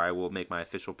predict, or I will make my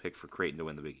official pick for Creighton to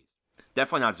win the Big East.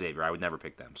 Definitely not Xavier. I would never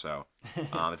pick them. So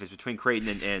if it's between Creighton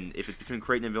and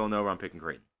Villanova, I'm picking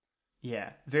Creighton.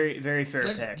 Yeah, very very fair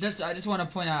pick. I just want to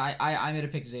point out I'm going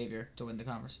to pick Xavier to win the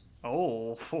conference.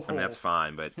 Oh, I mean that's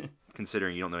fine, but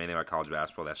considering you don't know anything about college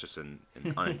basketball, that's just an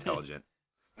unintelligent.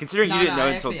 Considering you didn't know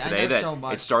until today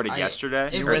that it started yesterday,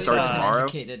 it or it started tomorrow.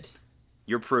 Educated.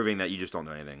 You're proving that you just don't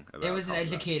know anything about it was an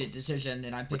educated basketball. Decision,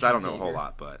 and I picked Which I don't know Xavier. a whole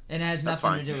lot, but it has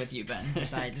nothing to do with you, Ben.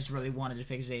 Because I just really wanted to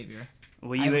pick Xavier.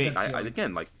 Well,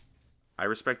 I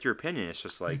respect your opinion. It's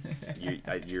just like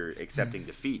you're accepting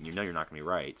defeat, and you know you're not going to be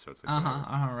right. So it's like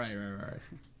right.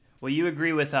 Well, you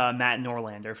agree with Matt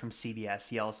Norlander from CBS.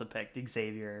 He also picked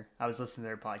Xavier. I was listening to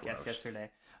their podcast yesterday.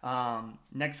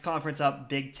 Next conference up,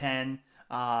 Big Ten.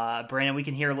 Brandon, we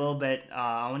can hear a little bit.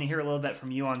 I want to hear a little bit from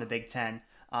you on the Big Ten.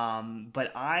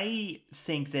 But I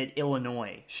think that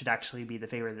Illinois should actually be the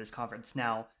favorite of this conference.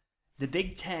 Now, the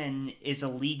Big Ten is a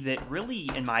league that really,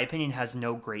 in my opinion, has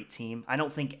no great team. I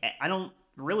don't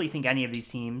really think any of these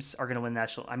teams are going to win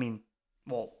national. I mean,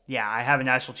 well, yeah, I have a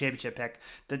national championship pick.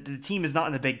 The team is not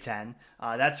in the Big Ten,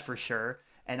 that's for sure.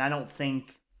 And I don't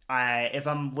think if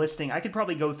I'm listing, I could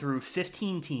probably go through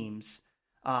 15 teams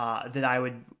that I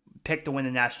would pick to win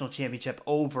the national championship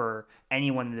over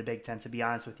anyone in the Big Ten, to be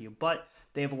honest with you. But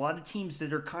they have a lot of teams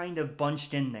that are kind of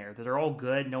bunched in there that are all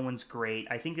good. No one's great.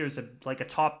 I think there's a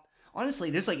top. Honestly,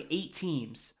 there's like 8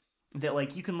 teams that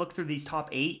like you can look through these top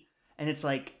 8, and it's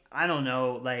like I don't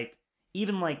know, like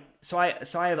even like so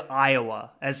I have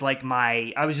Iowa as like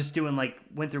my. I was just doing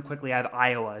went through quickly. I have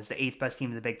Iowa as the 8th best team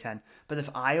in the Big Ten. But if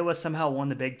Iowa somehow won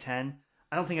the Big Ten,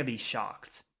 I don't think I'd be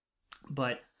shocked.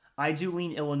 But I do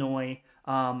lean Illinois.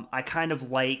 I kind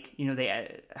of like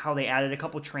how they added a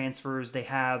couple transfers. They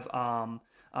have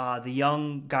the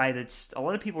young guy that's a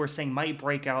lot of people are saying might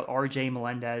break out, R.J.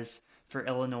 Melendez for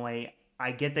Illinois.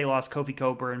 I get they lost Kofi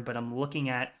Cockburn, but I'm looking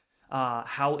at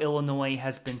how Illinois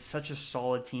has been such a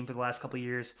solid team for the last couple of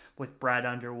years with Brad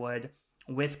Underwood,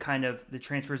 with kind of the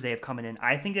transfers they have coming in.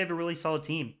 I think they have a really solid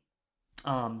team.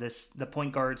 The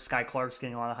point guard, Sky Clark's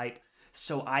getting a lot of hype.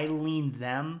 So I lean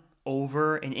them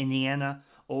over in Indiana,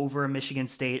 over a Michigan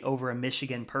State, over a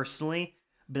Michigan personally,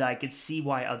 but I could see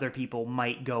why other people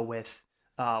might go with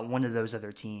one of those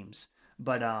other teams.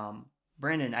 But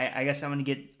Brandon, I guess I'm going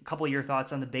to get a couple of your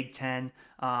thoughts on the Big Ten.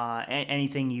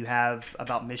 Anything you have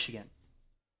about Michigan?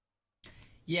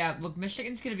 Yeah, look,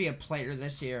 Michigan's going to be a player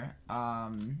this year,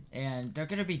 and they're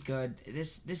going to be good.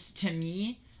 This to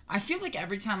me, I feel like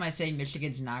every time I say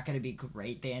Michigan's not going to be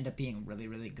great, they end up being really,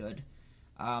 really good.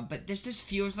 But this just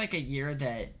feels like a year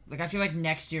that, I feel like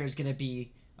next year is going to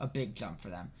be a big jump for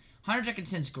them. Hunter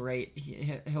Dickinson's great.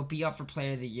 He'll be up for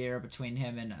Player of the Year between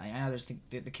him and I know there's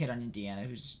the kid on Indiana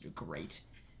who's great.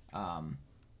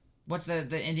 What's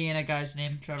the Indiana guy's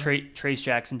name, Trevor? Trace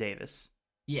Jackson Davis.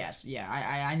 Yes, yeah.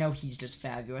 I know he's just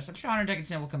fabulous. I'm sure Hunter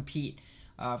Dickinson will compete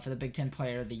for the Big Ten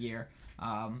Player of the Year.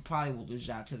 Probably will lose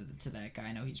out to that guy.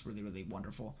 I know he's really, really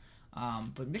wonderful.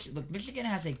 But Michigan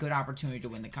has a good opportunity to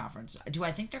win the conference. Do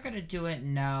I think they're going to do it?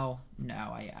 No,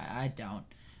 I don't.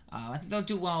 I think they'll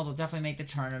do well. They'll definitely make the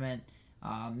tournament.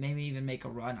 Maybe even make a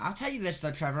run. I'll tell you this,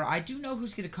 though, Trevor. I do know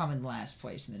who's going to come in last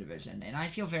place in the division, and I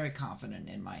feel very confident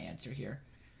in my answer here.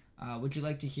 Would you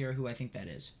like to hear who I think that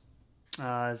is?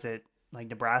 Is it like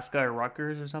Nebraska or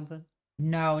Rutgers or something?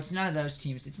 No, it's none of those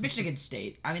teams. It's Michigan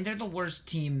State. I mean, they're the worst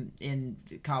team in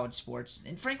college sports,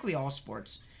 and frankly, all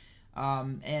sports.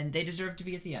 And they deserve to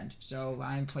be at the end. So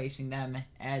I'm placing them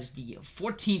as the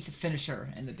 14th finisher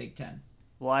in the Big Ten.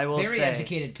 Well, I will Very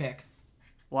educated pick.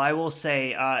 Well, I will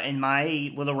say, in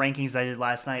my little rankings I did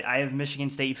last night, I have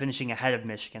Michigan State finishing ahead of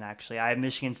Michigan, actually. I have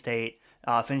Michigan State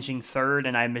finishing 3rd,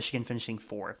 and I have Michigan finishing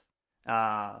 4th.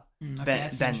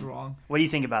 That seems wrong. What do you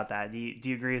think about that? Do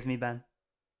you agree with me, Ben?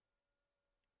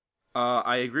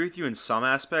 I agree with you in some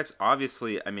aspects.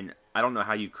 Obviously, I mean, I don't know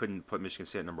how you couldn't put Michigan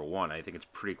State at number 1. I think it's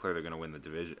pretty clear they're going to win the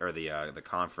division or the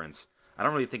conference. I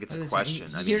don't really think it's a question.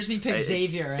 He hears me pick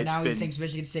Xavier, and now he thinks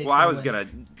Michigan State's Well, I was going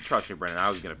to, trust me, Brennan, I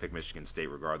was going to pick Michigan State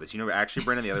regardless. You know, actually,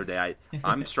 Brennan, the other day,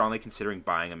 I'm strongly considering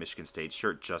buying a Michigan State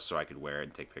shirt just so I could wear it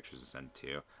and take pictures and send it to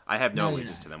you. I have no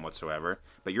allegiance to them whatsoever,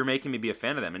 but you're making me be a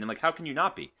fan of them. And, how can you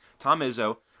not be? Tom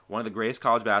Izzo, one of the greatest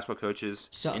college basketball coaches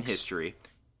in history.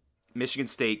 Michigan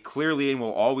State clearly and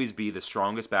will always be the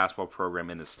strongest basketball program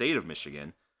in the state of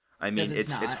Michigan. I mean,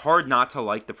 it's hard not to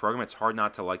like the program. It's hard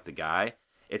not to like the guy.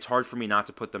 It's hard for me not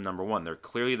to put them number one. They're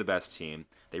clearly the best team.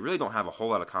 They really don't have a whole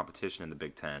lot of competition in the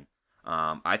Big Ten.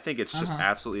 I think it's just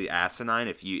absolutely asinine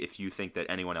if you think that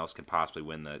anyone else can possibly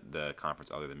win the conference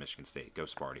other than Michigan State. Go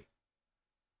Sparty.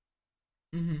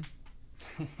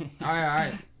 All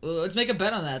right. Well, let's make a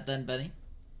bet on that then, Benny.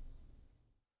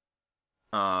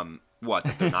 What?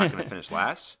 That they're not going to finish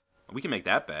last? We can make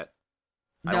that bet.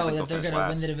 No, that they're going to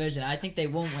win the division. I think they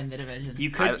won't win the division. You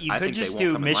could just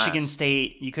do Michigan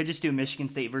State. You could just do Michigan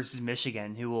State versus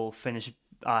Michigan, who will finish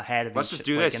ahead of. Let's just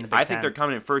do this. I think they're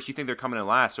coming in first. You think they're coming in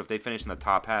last. So if they finish in the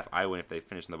top half, I win. If they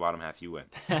finish in the bottom half, you win.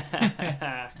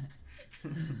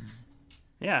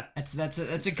 Yeah,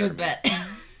 that's a good bet.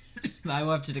 I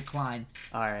will have to decline.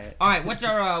 All right. What's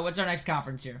our next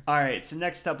conference here? All right. So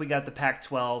next up, we got the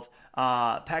Pac-12.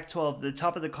 Pac-12. The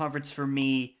top of the conference for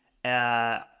me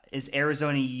is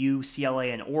Arizona,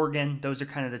 UCLA, and Oregon. Those are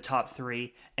kind of the top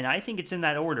three, and I think it's in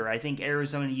that order. I think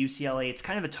Arizona, UCLA. It's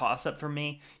kind of a toss-up for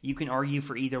me. You can argue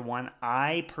for either one.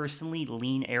 I personally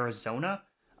lean Arizona.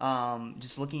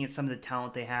 Just looking at some of the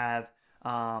talent they have.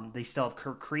 They still have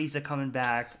Kirk Kriisa coming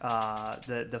back.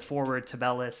 The forward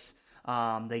Tabelis.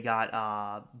 They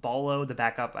got Ballo, the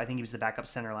backup. I think he was the backup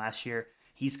center last year.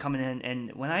 He's coming in,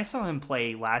 and when I saw him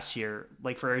play last year,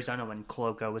 like for Arizona when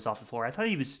Koloko was off the floor, I thought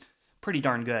he was pretty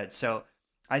darn good. So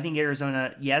I think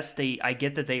Arizona, yes, I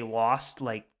get that they lost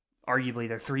like arguably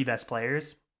their three best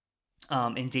players,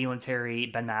 in Dalen Terry,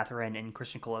 Ben Mathurin, and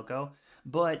Christian Koloko,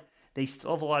 but they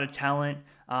still have a lot of talent.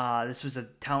 This was a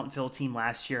talent-filled team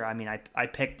last year. I mean, I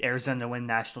picked Arizona to win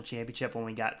national championship when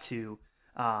we got to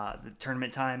the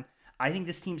tournament time. I think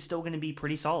this team's still going to be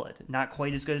pretty solid. Not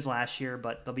quite as good as last year,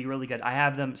 but they'll be really good. I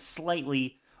have them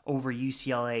slightly over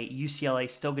UCLA. UCLA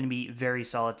still going to be a very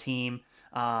solid team.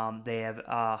 They have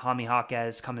Jaime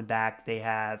Jaquez coming back. They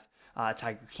have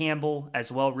Tiger Campbell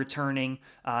as well returning.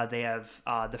 They have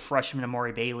the freshman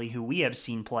Amari Bailey, who we have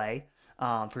seen play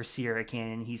for Sierra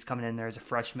Canyon. He's coming in there as a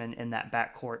freshman in that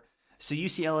backcourt. So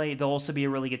UCLA, they'll also be a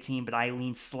really good team, but I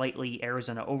lean slightly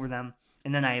Arizona over them.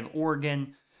 And then I have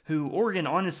Oregon, Oregon,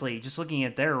 honestly, just looking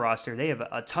at their roster, they have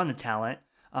a ton of talent.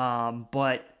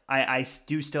 But I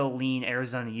do still lean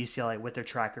Arizona and UCLA with their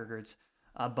track records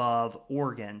above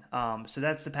Oregon. So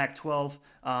that's the Pac-12.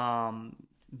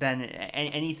 Ben,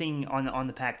 anything on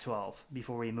the Pac-12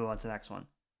 before we move on to the next one?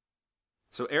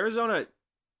 So Arizona,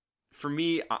 for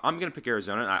me, I'm going to pick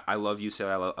Arizona. I love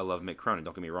UCLA. I love Mick Cronin.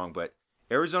 Don't get me wrong, but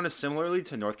Arizona, similarly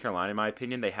to North Carolina, in my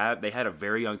opinion, they had a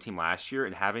very young team last year,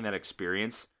 and having that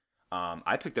experience,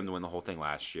 I picked them to win the whole thing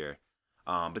last year.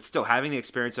 But still, having the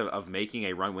experience of making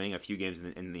a run, winning a few games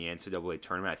in the NCAA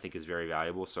tournament, I think is very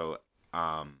valuable. So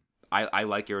I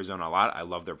like Arizona a lot. I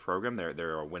love their program.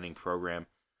 They're a winning program.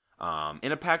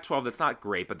 In a Pac-12 that's not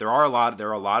great, but there are a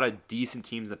lot of decent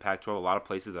teams in the Pac-12. A lot of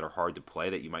places that are hard to play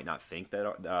that you might not think that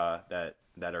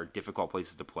are difficult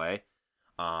places to play.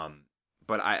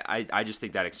 But I just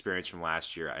think that experience from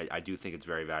last year, I do think it's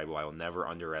very valuable. I will never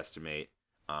underestimate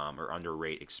or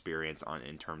underrate experience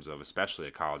in terms of especially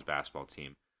a college basketball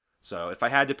team. So if I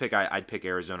had to pick, I'd pick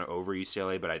Arizona over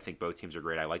UCLA, but I think both teams are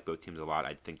great. I like both teams a lot.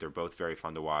 I think they're both very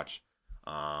fun to watch.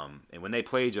 And when they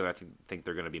play each other, I think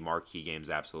they're going to be marquee games,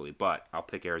 absolutely. But I'll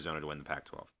pick Arizona to win the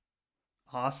Pac-12.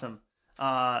 Awesome.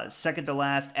 Second to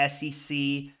last, SEC.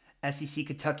 SEC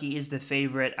Kentucky is the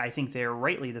favorite. I think they're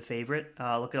rightly the favorite.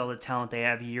 Look at all the talent they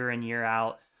have year in, year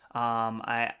out.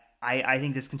 I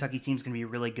think this Kentucky team's going to be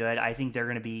really good. I think they're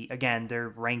going to be, again, they're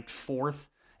ranked 4th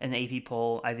in the AP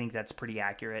poll. I think that's pretty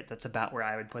accurate. That's about where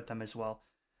I would put them as well.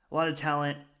 A lot of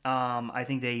talent. I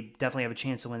think they definitely have a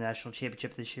chance to win the national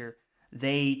championship this year.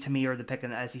 They, to me, are the pick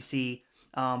in the SEC.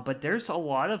 But there's a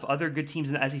lot of other good teams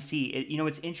in the SEC.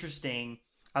 It's interesting.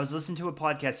 I was listening to a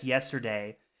podcast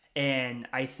yesterday, and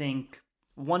I think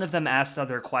one of them asked the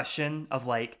other question of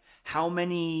like, how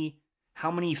many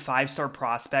 5-star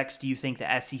prospects do you think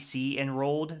the SEC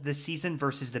enrolled this season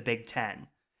versus the Big Ten?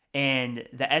 And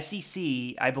the SEC,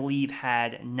 I believe,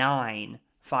 had 9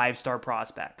 5-star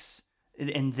prospects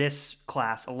in this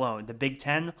class alone. The Big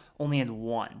Ten only had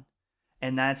 1.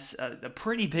 And that's a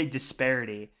pretty big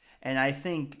disparity. And I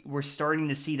think we're starting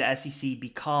to see the SEC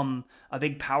become a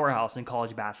big powerhouse in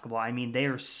college basketball. I mean, they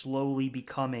are slowly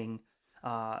becoming,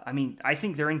 I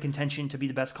think they're in contention to be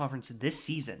the best conference this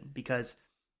season because,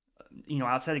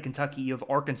 outside of Kentucky, you have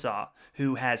Arkansas,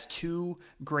 who has 2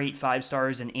 great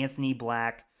 5-stars in Anthony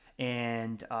Black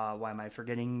and, why am I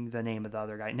forgetting the name of the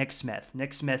other guy? Nick Smith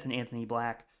and Anthony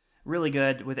Black, really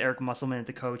good with Eric Musselman at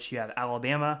the coach. You have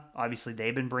Alabama. Obviously,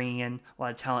 they've been bringing in a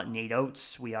lot of talent. Nate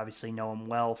Oates, we obviously know him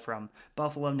well from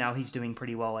Buffalo. Now he's doing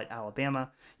pretty well at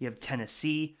Alabama. You have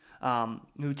Tennessee,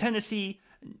 who Tennessee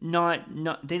not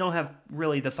they don't have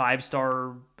really the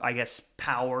 5-star, I guess,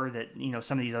 power that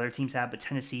some of these other teams have. But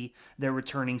Tennessee, they're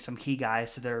returning some key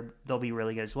guys, so they'll be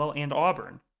really good as well. And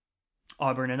Auburn,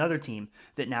 another team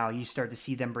that now you start to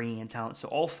see them bringing in talent. So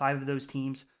all 5 of those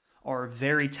teams are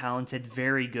very talented,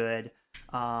 very good.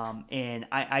 And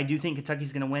I do think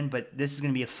Kentucky's going to win, but this is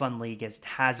going to be a fun league as it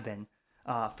has been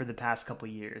for the past couple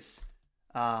years.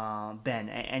 Ben,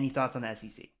 any thoughts on the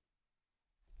SEC?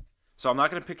 So I'm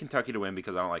not going to pick Kentucky to win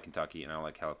because I don't like Kentucky and I don't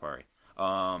like Calipari.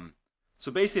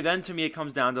 So basically then to me it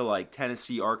comes down to like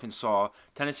Tennessee, Arkansas.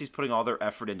 Tennessee's putting all their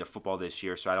effort into football this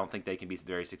year, so I don't think they can be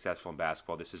very successful in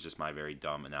basketball. This is just my very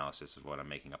dumb analysis of what I'm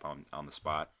making up on the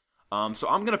spot. So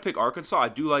I'm going to pick Arkansas. I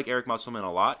do like Eric Musselman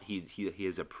a lot. He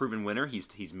is a proven winner.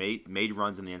 He's made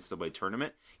runs in the NCAA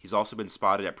tournament. He's also been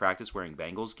spotted at practice wearing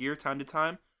Bengals gear time to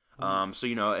time. So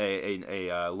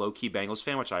a low-key Bengals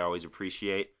fan, which I always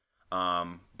appreciate.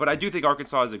 But I do think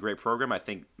Arkansas is a great program. I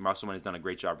think Musselman has done a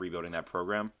great job rebuilding that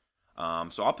program.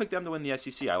 So I'll pick them to win the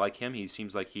SEC. I like him. He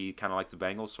seems like he kind of likes the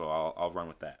Bengals, so I'll run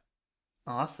with that.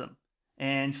 Awesome.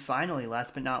 And finally,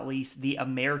 last but not least, the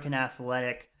American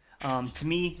Athletic. To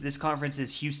me, this conference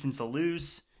is Houston's to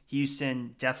lose.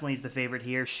 Houston definitely is the favorite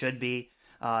here, should be.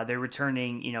 They're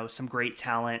returning, some great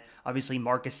talent. Obviously,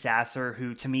 Marcus Sasser,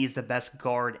 who to me is the best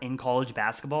guard in college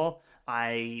basketball.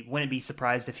 I wouldn't be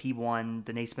surprised if he won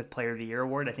the Naismith Player of the Year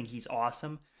award. I think he's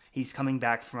awesome. He's coming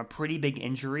back from a pretty big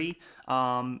injury.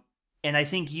 And I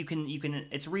think you can.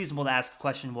 It's reasonable to ask the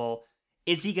question, well,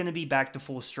 is he going to be back to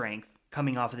full strength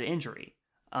coming off of the injury?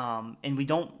 And we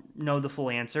don't know the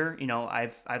full answer.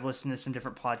 I've listened to some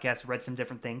different podcasts, read some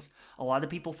different things. A lot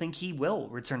of people think he will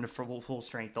return to full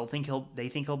strength. They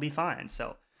think he'll be fine.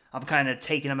 So I'm kind of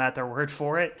taking them at their word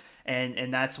for it.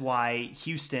 And that's why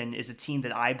Houston is a team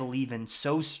that I believe in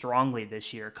so strongly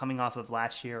this year, coming off of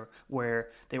last year where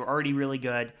they were already really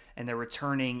good and they're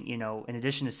returning, in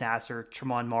addition to Sasser,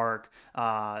 Tremont Mark,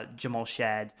 Jamal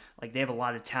Shed, like they have a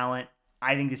lot of talent.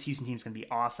 I think this Houston team is going to be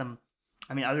awesome.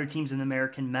 I mean, other teams in the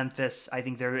American, Memphis, I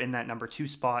think they're in that number 2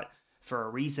 spot for a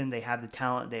reason. They have the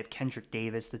talent. They have Kendrick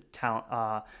Davis, the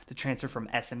transfer from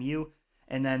SMU.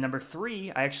 And then number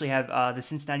 3, I actually have the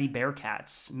Cincinnati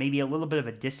Bearcats. Maybe a little bit of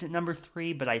a distant number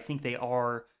 3, but I think they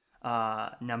are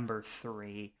number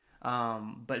 3.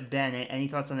 But Ben, any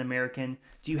thoughts on the American?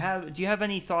 Do you have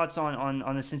any thoughts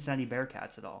on the Cincinnati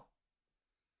Bearcats at all?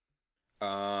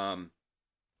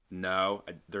 No,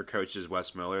 their coach is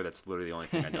Wes Miller. That's literally the only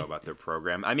thing I know about their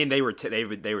program. I mean, they were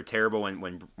terrible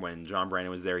when John Brandon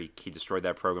was there. He destroyed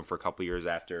that program for a couple years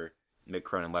after Mick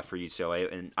Cronin left for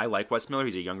UCLA. And I like Wes Miller.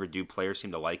 He's a younger dude. Players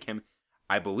seem to like him.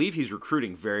 I believe he's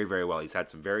recruiting very, very well. He's had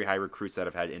some very high recruits that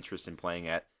have had interest in playing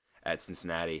at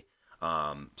Cincinnati.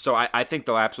 So I think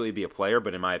they'll absolutely be a player.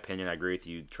 But in my opinion, I agree with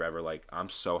you, Trevor. Like, I'm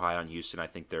so high on Houston. I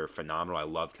think they're phenomenal. I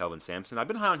love Kelvin Sampson. I've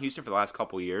been high on Houston for the last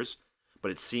couple of years. But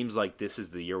it seems like this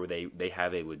is the year where they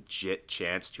have a legit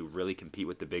chance to really compete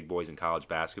with the big boys in college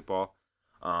basketball.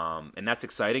 And that's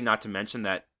exciting, not to mention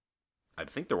that I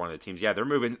think they're one of the teams. Yeah,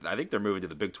 I think they're moving to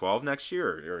the Big 12 next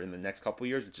year or in the next couple of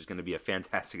years, which is going to be a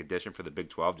fantastic addition for the Big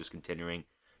 12, just continuing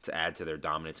to add to their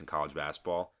dominance in college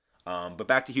basketball. But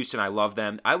back to Houston, I love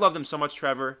them. I love them so much,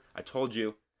 Trevor. I told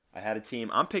you I had a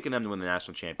team. I'm picking them to win the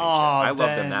national championship. I love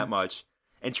them that much.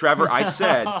 And Trevor, I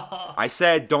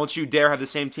said, don't you dare have the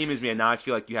same team as me. And now I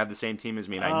feel like you have the same team as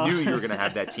me. And I knew you were going to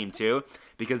have that team too,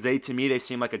 because to me, they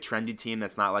seem like a trendy team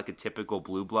that's not like a typical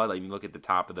blue blood. Like you look at the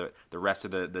top of the rest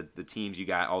of the teams, you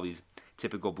got all these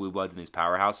typical blue bloods and these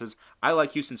powerhouses. I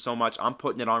like Houston so much. I'm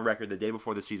putting it on record the day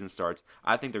before the season starts.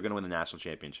 I think they're going to win the national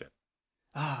championship.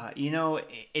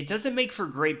 It doesn't make for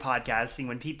great podcasting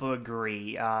when people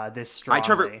agree this strongly.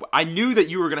 Trevor, I knew that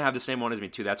you were going to have the same one as me,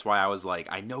 too. That's why I was like,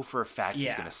 I know for a fact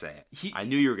he's going to say it. I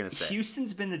knew you were going to say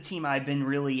Houston's been the team I've been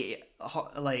really,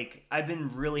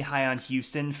 high on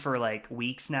Houston for,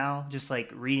 weeks now. Just,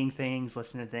 reading things,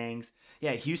 listening to things.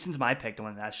 Yeah, Houston's my pick to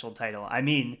win the national title. I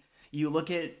mean, you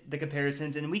look at the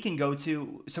comparisons, and we can go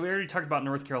to... So we already talked about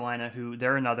North Carolina, who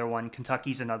they're another one.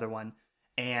 Kentucky's another one.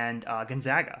 And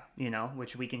Gonzaga,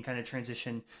 which we can kind of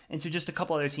transition into just a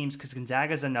couple other teams because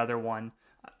Gonzaga's another one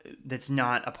that's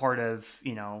not a part of,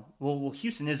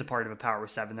 Houston is a part of a Power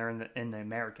 7. They're in the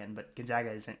American, but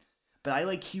Gonzaga isn't. But I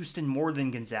like Houston more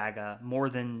than Gonzaga, more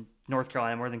than North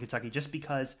Carolina, more than Kentucky, just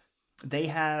because they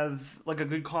have a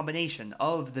good combination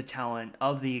of the talent,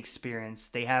 of the experience.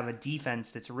 They have a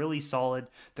defense that's really solid.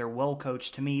 They're well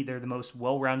coached. To me, they're the most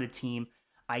well-rounded team.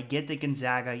 I get that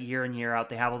Gonzaga, year in, year out,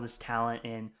 they have all this talent,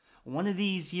 and one of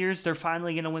these years they're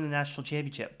finally going to win the national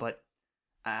championship. But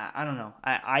I don't know.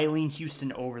 I lean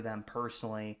Houston over them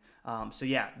personally. So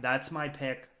yeah, that's my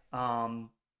pick. And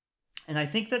I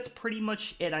think that's pretty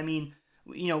much it. I mean,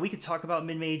 we could talk about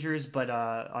mid majors, but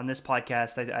on this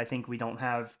podcast, I think we don't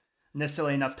have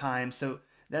necessarily enough time. So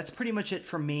that's pretty much it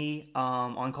for me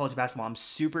on college basketball. I'm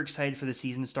super excited for the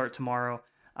season to start tomorrow.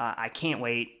 I can't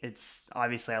wait. It's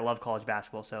obviously I love college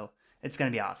basketball, so it's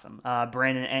going to be awesome.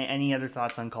 Brandon, any other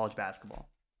thoughts on college basketball?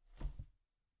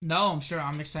 No, I'm sure.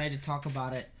 I'm excited to talk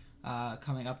about it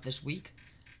coming up this week.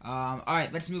 All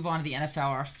right, let's move on to the NFL,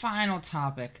 our final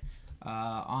topic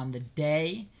on the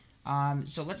day.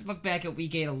 So let's look back at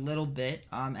Week 8 a little bit.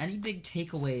 Any big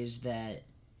takeaways that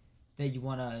you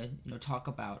want to talk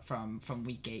about from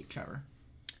Week 8, Trevor?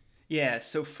 Yeah,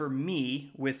 so for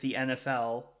me with the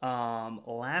NFL,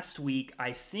 last week,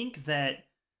 I think that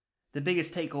the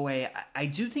biggest takeaway, I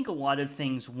do think a lot of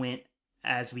things went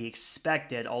as we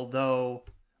expected, although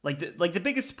the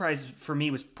biggest surprise for me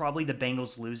was probably the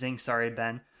Bengals losing. Sorry,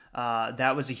 Ben.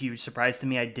 That was a huge surprise to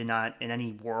me. I did not in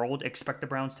any world expect the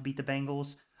Browns to beat the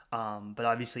Bengals. But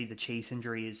obviously the Chase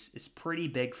injury is pretty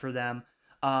big for them.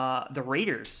 The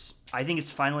Raiders, I think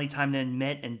it's finally time to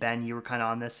admit, and Ben, you were kind of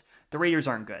on this, the Raiders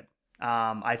aren't good.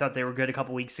 I thought they were good a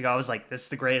couple weeks ago. I was like, this is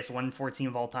the greatest 1-4 team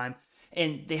of all time.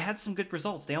 And they had some good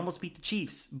results. They almost beat the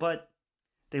Chiefs, but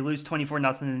they lose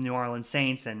 24-0 to the New Orleans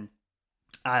Saints, and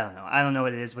I don't know. I don't know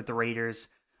what it is with the Raiders.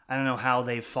 I don't know how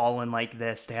they've fallen like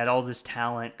this. They had all this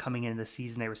talent coming into the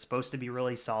season. They were supposed to be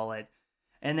really solid,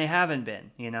 and they haven't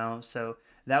been, So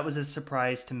that was a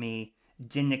surprise to me.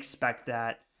 Didn't expect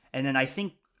that. And then I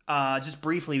think, just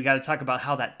briefly, we got to talk about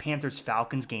how that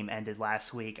Panthers-Falcons game ended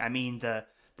last week. I mean, the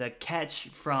the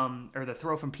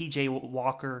throw from PJ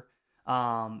Walker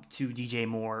to DJ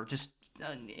Moore, just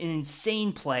an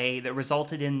insane play that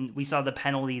resulted in, we saw the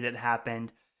penalty that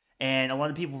happened, and a lot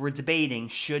of people were debating,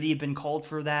 should he have been called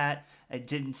for that? It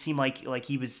didn't seem like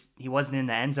he wasn't in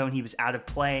the end zone, he was out of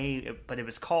play, but it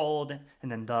was called,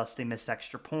 and then thus they missed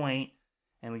extra point,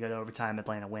 and we go to overtime,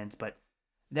 Atlanta wins. But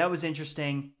that was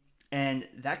interesting, and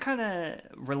that kind of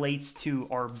relates to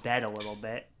our bet a little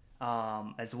bit.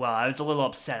 As well. I was a little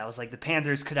upset. I was like, the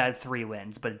Panthers could have 3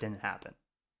 wins, but it didn't happen.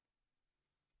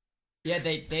 Yeah,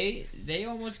 they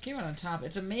almost came out on top.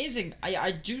 It's amazing.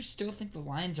 I do still think the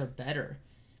Lions are better,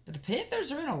 but the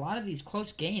Panthers are in a lot of these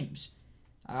close games,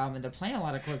 and they're playing a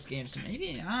lot of close games. So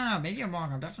maybe I don't know. Maybe I'm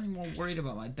wrong. I'm definitely more worried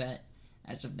about my bet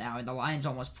as of now. And the Lions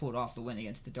almost pulled off the win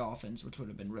against the Dolphins, which would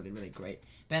have been really, really great.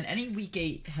 Ben, any Week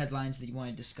 8 headlines that you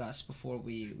want to discuss before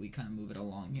we kind of move it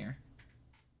along here?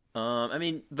 I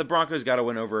mean, the Broncos got to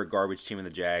win over a garbage team in the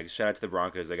Jags. Shout out to the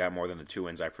Broncos. They got more than the 2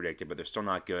 wins I predicted, but they're still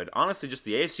not good. Honestly, just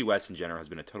the AFC West in general has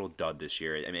been a total dud this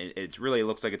year. I mean, it really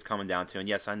looks like it's coming down to, and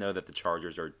yes, I know that the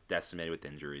Chargers are decimated with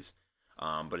injuries,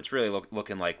 but it's really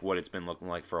looking like what it's been looking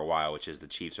like for a while, which is the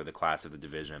Chiefs are the class of the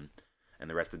division, and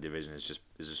the rest of the division is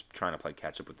just trying to play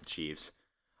catch up with the Chiefs.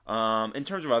 In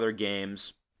terms of other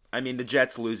games, I mean, the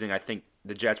Jets losing, I think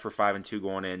the Jets were 5-2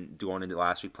 going into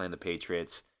last week playing the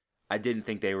Patriots. I didn't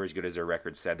think they were as good as their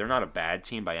record said. They're not a bad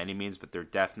team by any means, but they're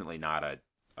definitely not a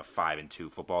 5-2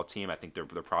 football team. I think they're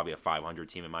probably a 500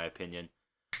 team in my opinion.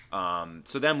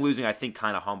 So them losing, I think,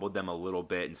 kind of humbled them a little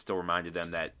bit and still reminded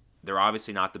them that they're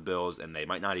obviously not the Bills and they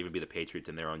might not even be the Patriots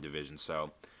in their own division.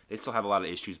 So they still have a lot of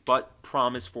issues, but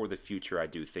promise for the future, I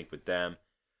do think, with them.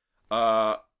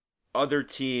 Other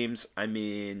teams, I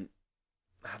mean,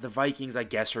 the Vikings, I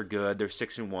guess, are good. They're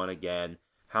 6-1 again.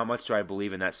 How much do I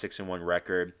believe in that 6-1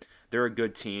 record? They're a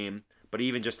good team, but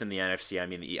even just in the NFC, I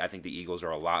mean, I think the Eagles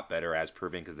are a lot better as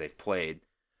proven because they've played.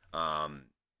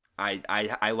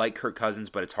 I like Kirk Cousins,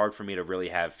 but it's hard for me to really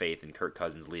have faith in Kirk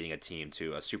Cousins leading a team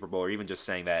to a Super Bowl, or even just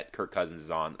saying that Kirk Cousins is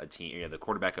on a team, the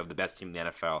quarterback of the best team in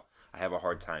the NFL. I have a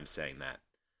hard time saying that.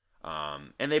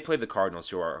 And they played the Cardinals,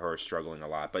 who are struggling a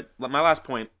lot. But my last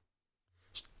point.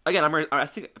 Again, I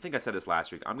think I said this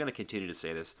last week. I'm going to continue to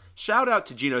say this. Shout out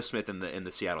to Geno Smith in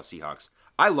the Seattle Seahawks.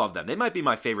 I love them. They might be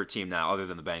my favorite team now, other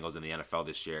than the Bengals in the NFL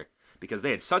this year, because they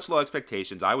had such low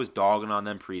expectations. I was dogging on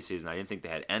them preseason. I didn't think they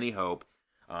had any hope.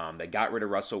 They got rid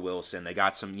of Russell Wilson. They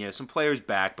got some players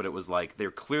back, but it was like they're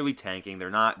clearly tanking.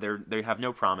 They have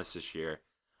no promise this year.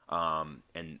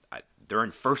 They're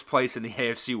in first place in the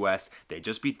AFC West. They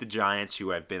just beat the Giants, who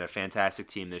have been a fantastic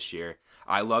team this year.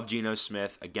 I love Geno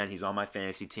Smith. Again, he's on my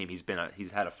fantasy team. He's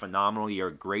had a phenomenal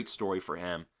year. Great story for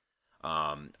him.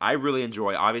 I really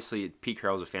enjoy. Obviously, Pete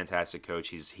Carroll's a fantastic coach.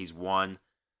 He's won.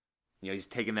 He's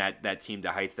taken that team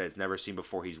to heights that it's never seen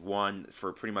before. He's won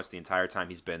for pretty much the entire time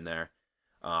he's been there.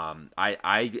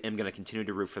 I am going to continue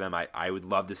to root for them. I would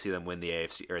love to see them win the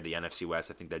AFC or the NFC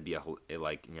West. I think that'd be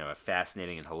a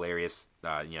fascinating and hilarious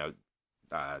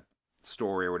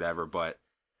story or whatever. But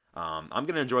I'm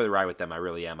going to enjoy the ride with them. I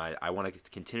really am. I want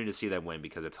to continue to see them win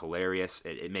because it's hilarious.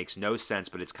 It makes no sense,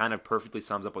 but it's kind of perfectly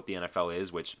sums up what the NFL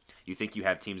is, which you think you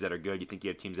have teams that are good, you think you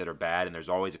have teams that are bad, and there's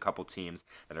always a couple teams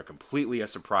that are completely a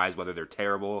surprise, whether they're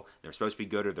terrible, they're supposed to be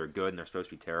good, or they're good and they're supposed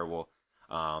to be terrible.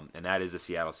 And that is the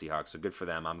Seattle Seahawks. So good for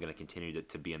them. I'm going to continue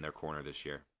to be in their corner this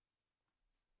year.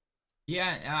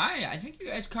 Yeah, I think you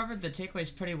guys covered the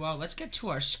takeaways pretty well. Let's get to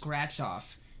our scratch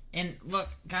off. And look,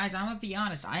 guys, I'm going to be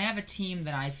honest. I have a team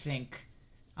that I think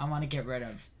I want to get rid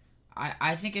of.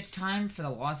 I think it's time for the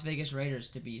Las Vegas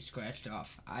Raiders to be scratched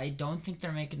off. I don't think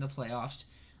they're making the playoffs.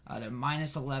 They're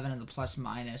minus 11 in the plus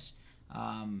minus.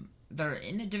 They're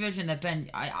in a division that, Ben,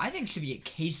 I think should be a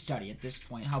case study at this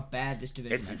point, how bad this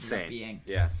division ends up being.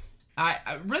 Yeah.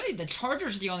 Really, the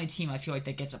Chargers are the only team I feel like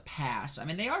that gets a pass. I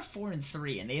mean, they are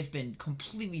 4-3, and they have been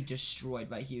completely destroyed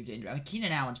by huge injury. I mean,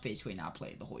 Keenan Allen's basically not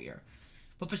played the whole year.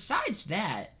 But besides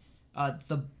that,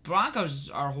 the Broncos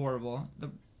are horrible.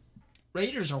 The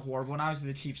Raiders are horrible, and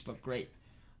obviously the Chiefs look great.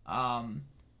 And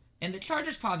the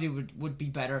Chargers probably would be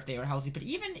better if they were healthy. But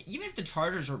even if the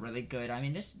Chargers are really good, I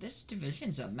mean, this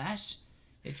division's a mess.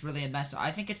 It's really a mess.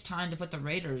 I think it's time to put the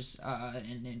Raiders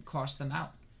and cross them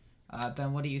out.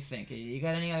 Ben, what do you think? You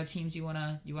got any other teams you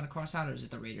wanna cross out, or is it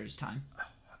the Raiders' time?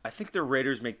 I think the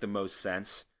Raiders make the most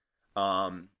sense.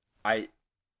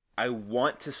 I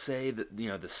want to say that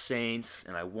the Saints,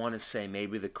 and I want to say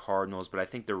maybe the Cardinals, but I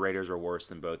think the Raiders are worse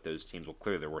than both those teams. Well,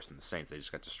 clearly they're worse than the Saints. They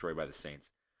just got destroyed by the Saints,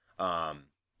 and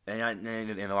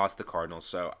they lost the Cardinals.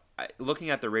 So looking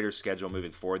at the Raiders' schedule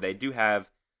moving forward, they do have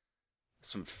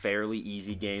some fairly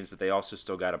easy games, but they also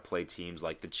still got to play teams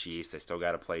like the Chiefs. They still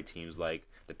got to play teams like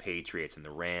the Patriots and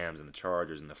the Rams and the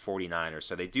Chargers and the 49ers.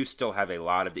 So they do still have a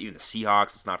lot of even the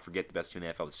Seahawks. Let's not forget the best team in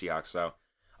the NFL, the Seahawks. So.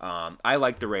 I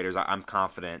like the Raiders. I'm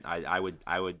confident. I would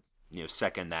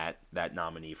second that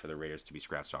nominee for the Raiders to be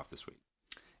scratched off this week.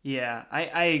 Yeah,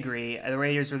 I agree. The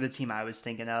Raiders were the team I was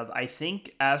thinking of. I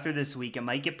think after this week it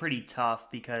might get pretty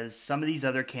tough because some of these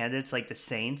other candidates, like the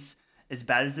Saints, as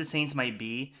bad as the Saints might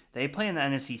be, they play in the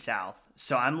NFC South.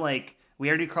 So I'm like, we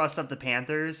already crossed off the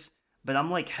Panthers, but I'm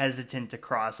like hesitant to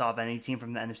cross off any team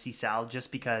from the NFC South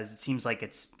just because it seems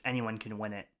like anyone can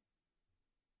win it.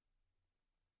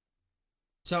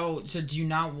 So do you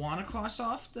not want to cross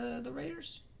off the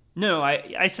Raiders? No,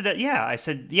 I said that. Yeah, I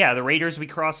said the Raiders we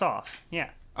cross off. Yeah.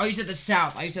 Oh, you said the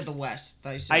South. I said the West.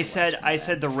 I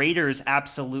said the Raiders.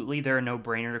 Absolutely, they're a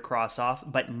no-brainer to cross off.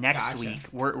 But next week,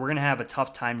 we're gonna have a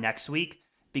tough time next week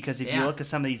because if you look at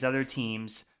some of these other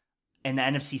teams in the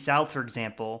NFC South, for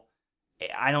example,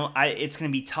 it's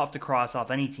gonna be tough to cross off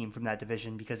any team from that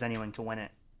division because anyone can win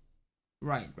it.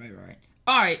 Right.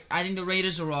 All right, I think the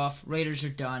Raiders are off. Raiders are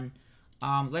done.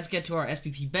 Let's get to our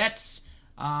SPP bets.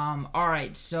 All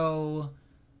right, so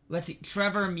let's see.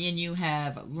 Trevor, me and you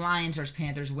have Lions versus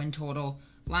Panthers win total.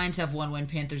 Lions have 1 win,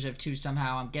 Panthers have 2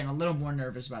 somehow. I'm getting a little more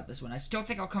nervous about this one. I still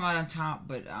think I'll come out on top,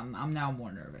 but I'm now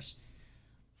more nervous.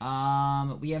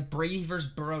 We have Brady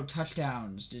versus Burrow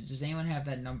touchdowns. Does anyone have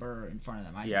that number in front of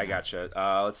them? I gotcha.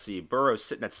 Let's see. Burrow's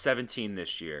sitting at 17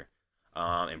 this year.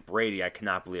 And Brady, I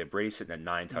cannot believe it. Brady's sitting at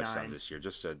 9 touchdowns this year.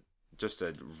 Just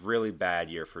a really bad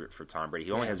year for Tom Brady.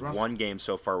 He only has one game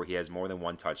so far where he has more than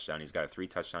 1 touchdown. He's got a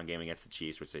 3-touchdown game against the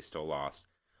Chiefs, which they still lost.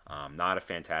 Not a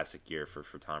fantastic year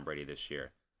for Tom Brady this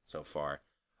year so far.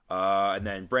 And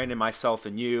then Brandon, myself,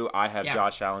 and you, I have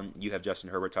Josh Allen. You have Justin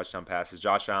Herbert touchdown passes.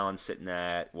 Josh Allen sitting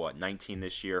at, 19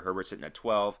 this year. Herbert sitting at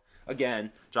 12.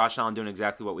 Again, Josh Allen doing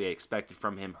exactly what we expected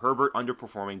from him. Herbert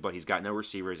underperforming, but he's got no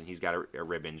receivers, and he's got a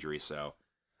rib injury, so...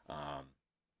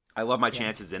 I love my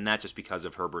chances in that just because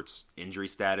of Herbert's injury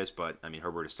status, but, I mean,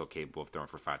 Herbert is still capable of throwing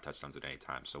for 5 touchdowns at any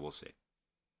time, so we'll see.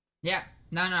 Yeah,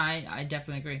 no, I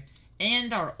definitely agree.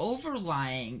 And our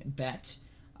overlying bet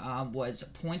was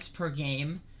points per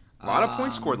game. A lot of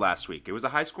points scored last week. It was a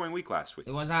high-scoring week last week.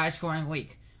 It was a high-scoring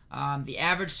week. The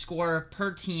average score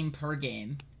per team per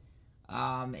game.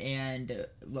 And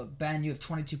look, Ben, you have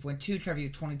 22.2, Trevor, you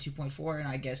have 22.4, and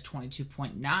I guess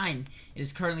 22.9. It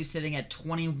is currently sitting at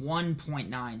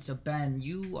 21.9. So, Ben,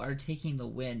 you are taking the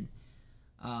win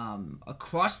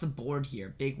across the board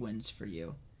here. Big wins for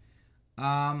you.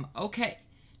 Okay.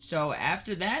 So,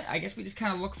 after that, I guess we just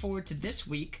kind of look forward to this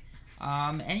week.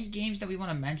 Any games that we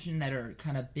want to mention that are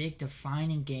kind of big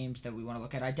defining games that we want to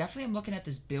look at? I definitely am looking at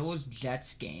this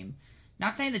Bills-Jets game.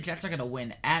 Not saying the Jets are going to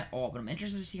win at all, but I'm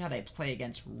interested to see how they play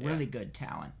against really good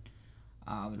talent.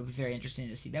 It'll be very interesting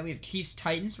to see that. We have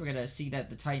Chiefs-Titans. We're going to see that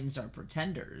the Titans are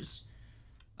pretenders.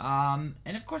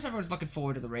 And of course, everyone's looking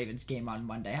forward to the Ravens game on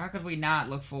Monday. How could we not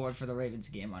look forward for the Ravens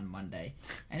game on Monday?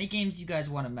 Any games you guys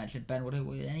want to mention, Ben?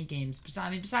 Any games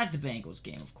besides the Bengals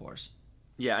game, of course?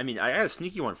 Yeah, I mean, I got a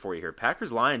sneaky one for you here.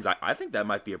 Packers-Lions, I think that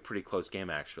might be a pretty close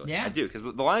game, actually. Yeah. I do, because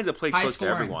the Lions have played High close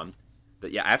scoring. to everyone.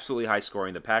 But yeah, absolutely high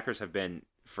scoring. The Packers have been,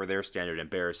 for their standard,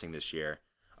 embarrassing this year.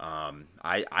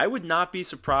 I would not be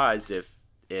surprised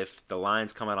if the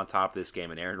Lions come out on top of this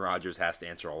game and Aaron Rodgers has to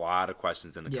answer a lot of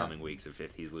questions in the coming weeks if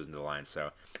he's losing to the Lions.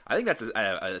 So I think that's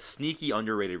a sneaky,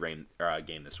 underrated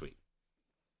game this week.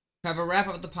 Have a wrap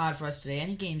up the pod for us today.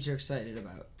 Any games you're excited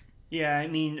about? Yeah, I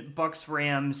mean,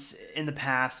 Bucks-Rams in the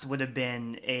past would have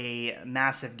been a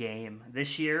massive game.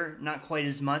 This year, not quite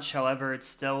as much. However, it's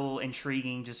still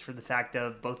intriguing just for the fact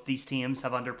of both these teams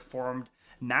have underperformed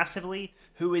massively.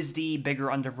 Who is the bigger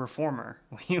underperformer?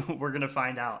 We're going to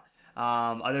find out.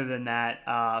 Other than that,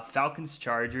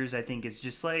 Falcons-Chargers, I think, is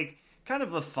just like kind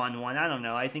of a fun one. I don't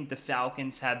know. I think the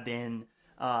Falcons have been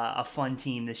a fun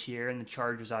team this year, and the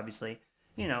Chargers, obviously,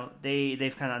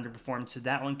 they've kind of underperformed. So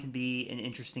that one could be an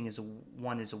interesting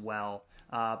one as well.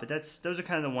 But those are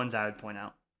kind of the ones I would point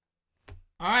out.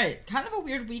 All right, kind of a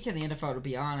weird week in the NFL, to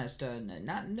be honest.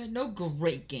 No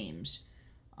great games.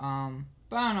 But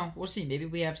I don't know. We'll see. Maybe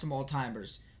we have some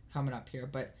all-timers coming up here.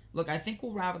 But look, I think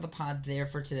we'll wrap up the pod there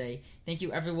for today. Thank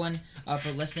you, everyone,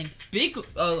 for listening.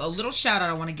 A little shout-out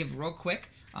I want to give real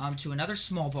quick to another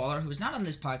small baller who is not on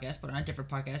this podcast, but on a different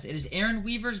podcast. It is Aaron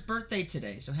Weaver's birthday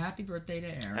today. So happy birthday to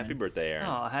Aaron. Happy birthday, Aaron.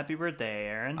 Oh, happy birthday,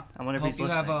 Aaron. I wonder if hope he's you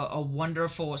listening. have a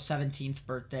wonderful 17th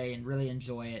birthday and really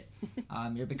enjoy it.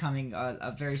 You're becoming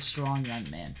a very strong young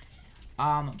man.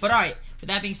 But all right, with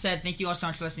that being said, thank you all so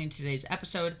much for listening to today's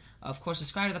episode. Of course,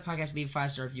 subscribe to the podcast, leave a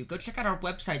 5-star review. Go check out our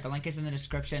website. The link is in the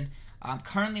description. I'm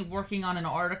currently working on an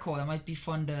article that might be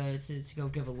fun to go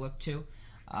give a look to.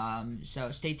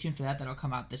 So stay tuned for that. That'll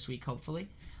come out this week, hopefully.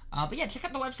 But yeah, check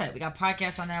out the website. We got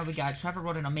podcasts on there. Trevor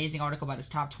wrote an amazing article about his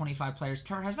top 25 players.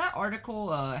 Trevor, has that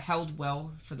article held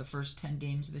well for the first 10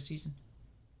 games of the season?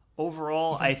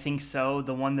 Overall, I think so.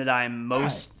 The one that I'm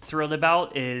most thrilled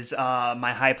about is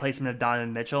my high placement of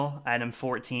Donovan Mitchell. I had him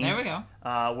 14. There we go.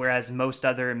 Whereas most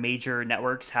other major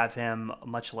networks have him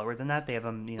much lower than that. They have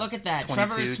him, Look at that. 22,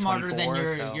 Trevor is smarter 24,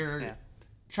 than yeah.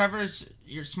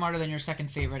 You're smarter than your second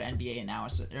favorite NBA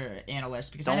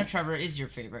analyst, because I know Trevor is your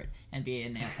favorite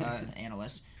NBA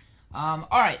analyst. All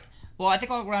right. Well, I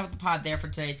think I'll wrap up the pod there for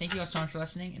today. Thank you all so much for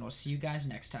listening, and we'll see you guys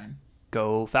next time.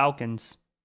 Go Falcons.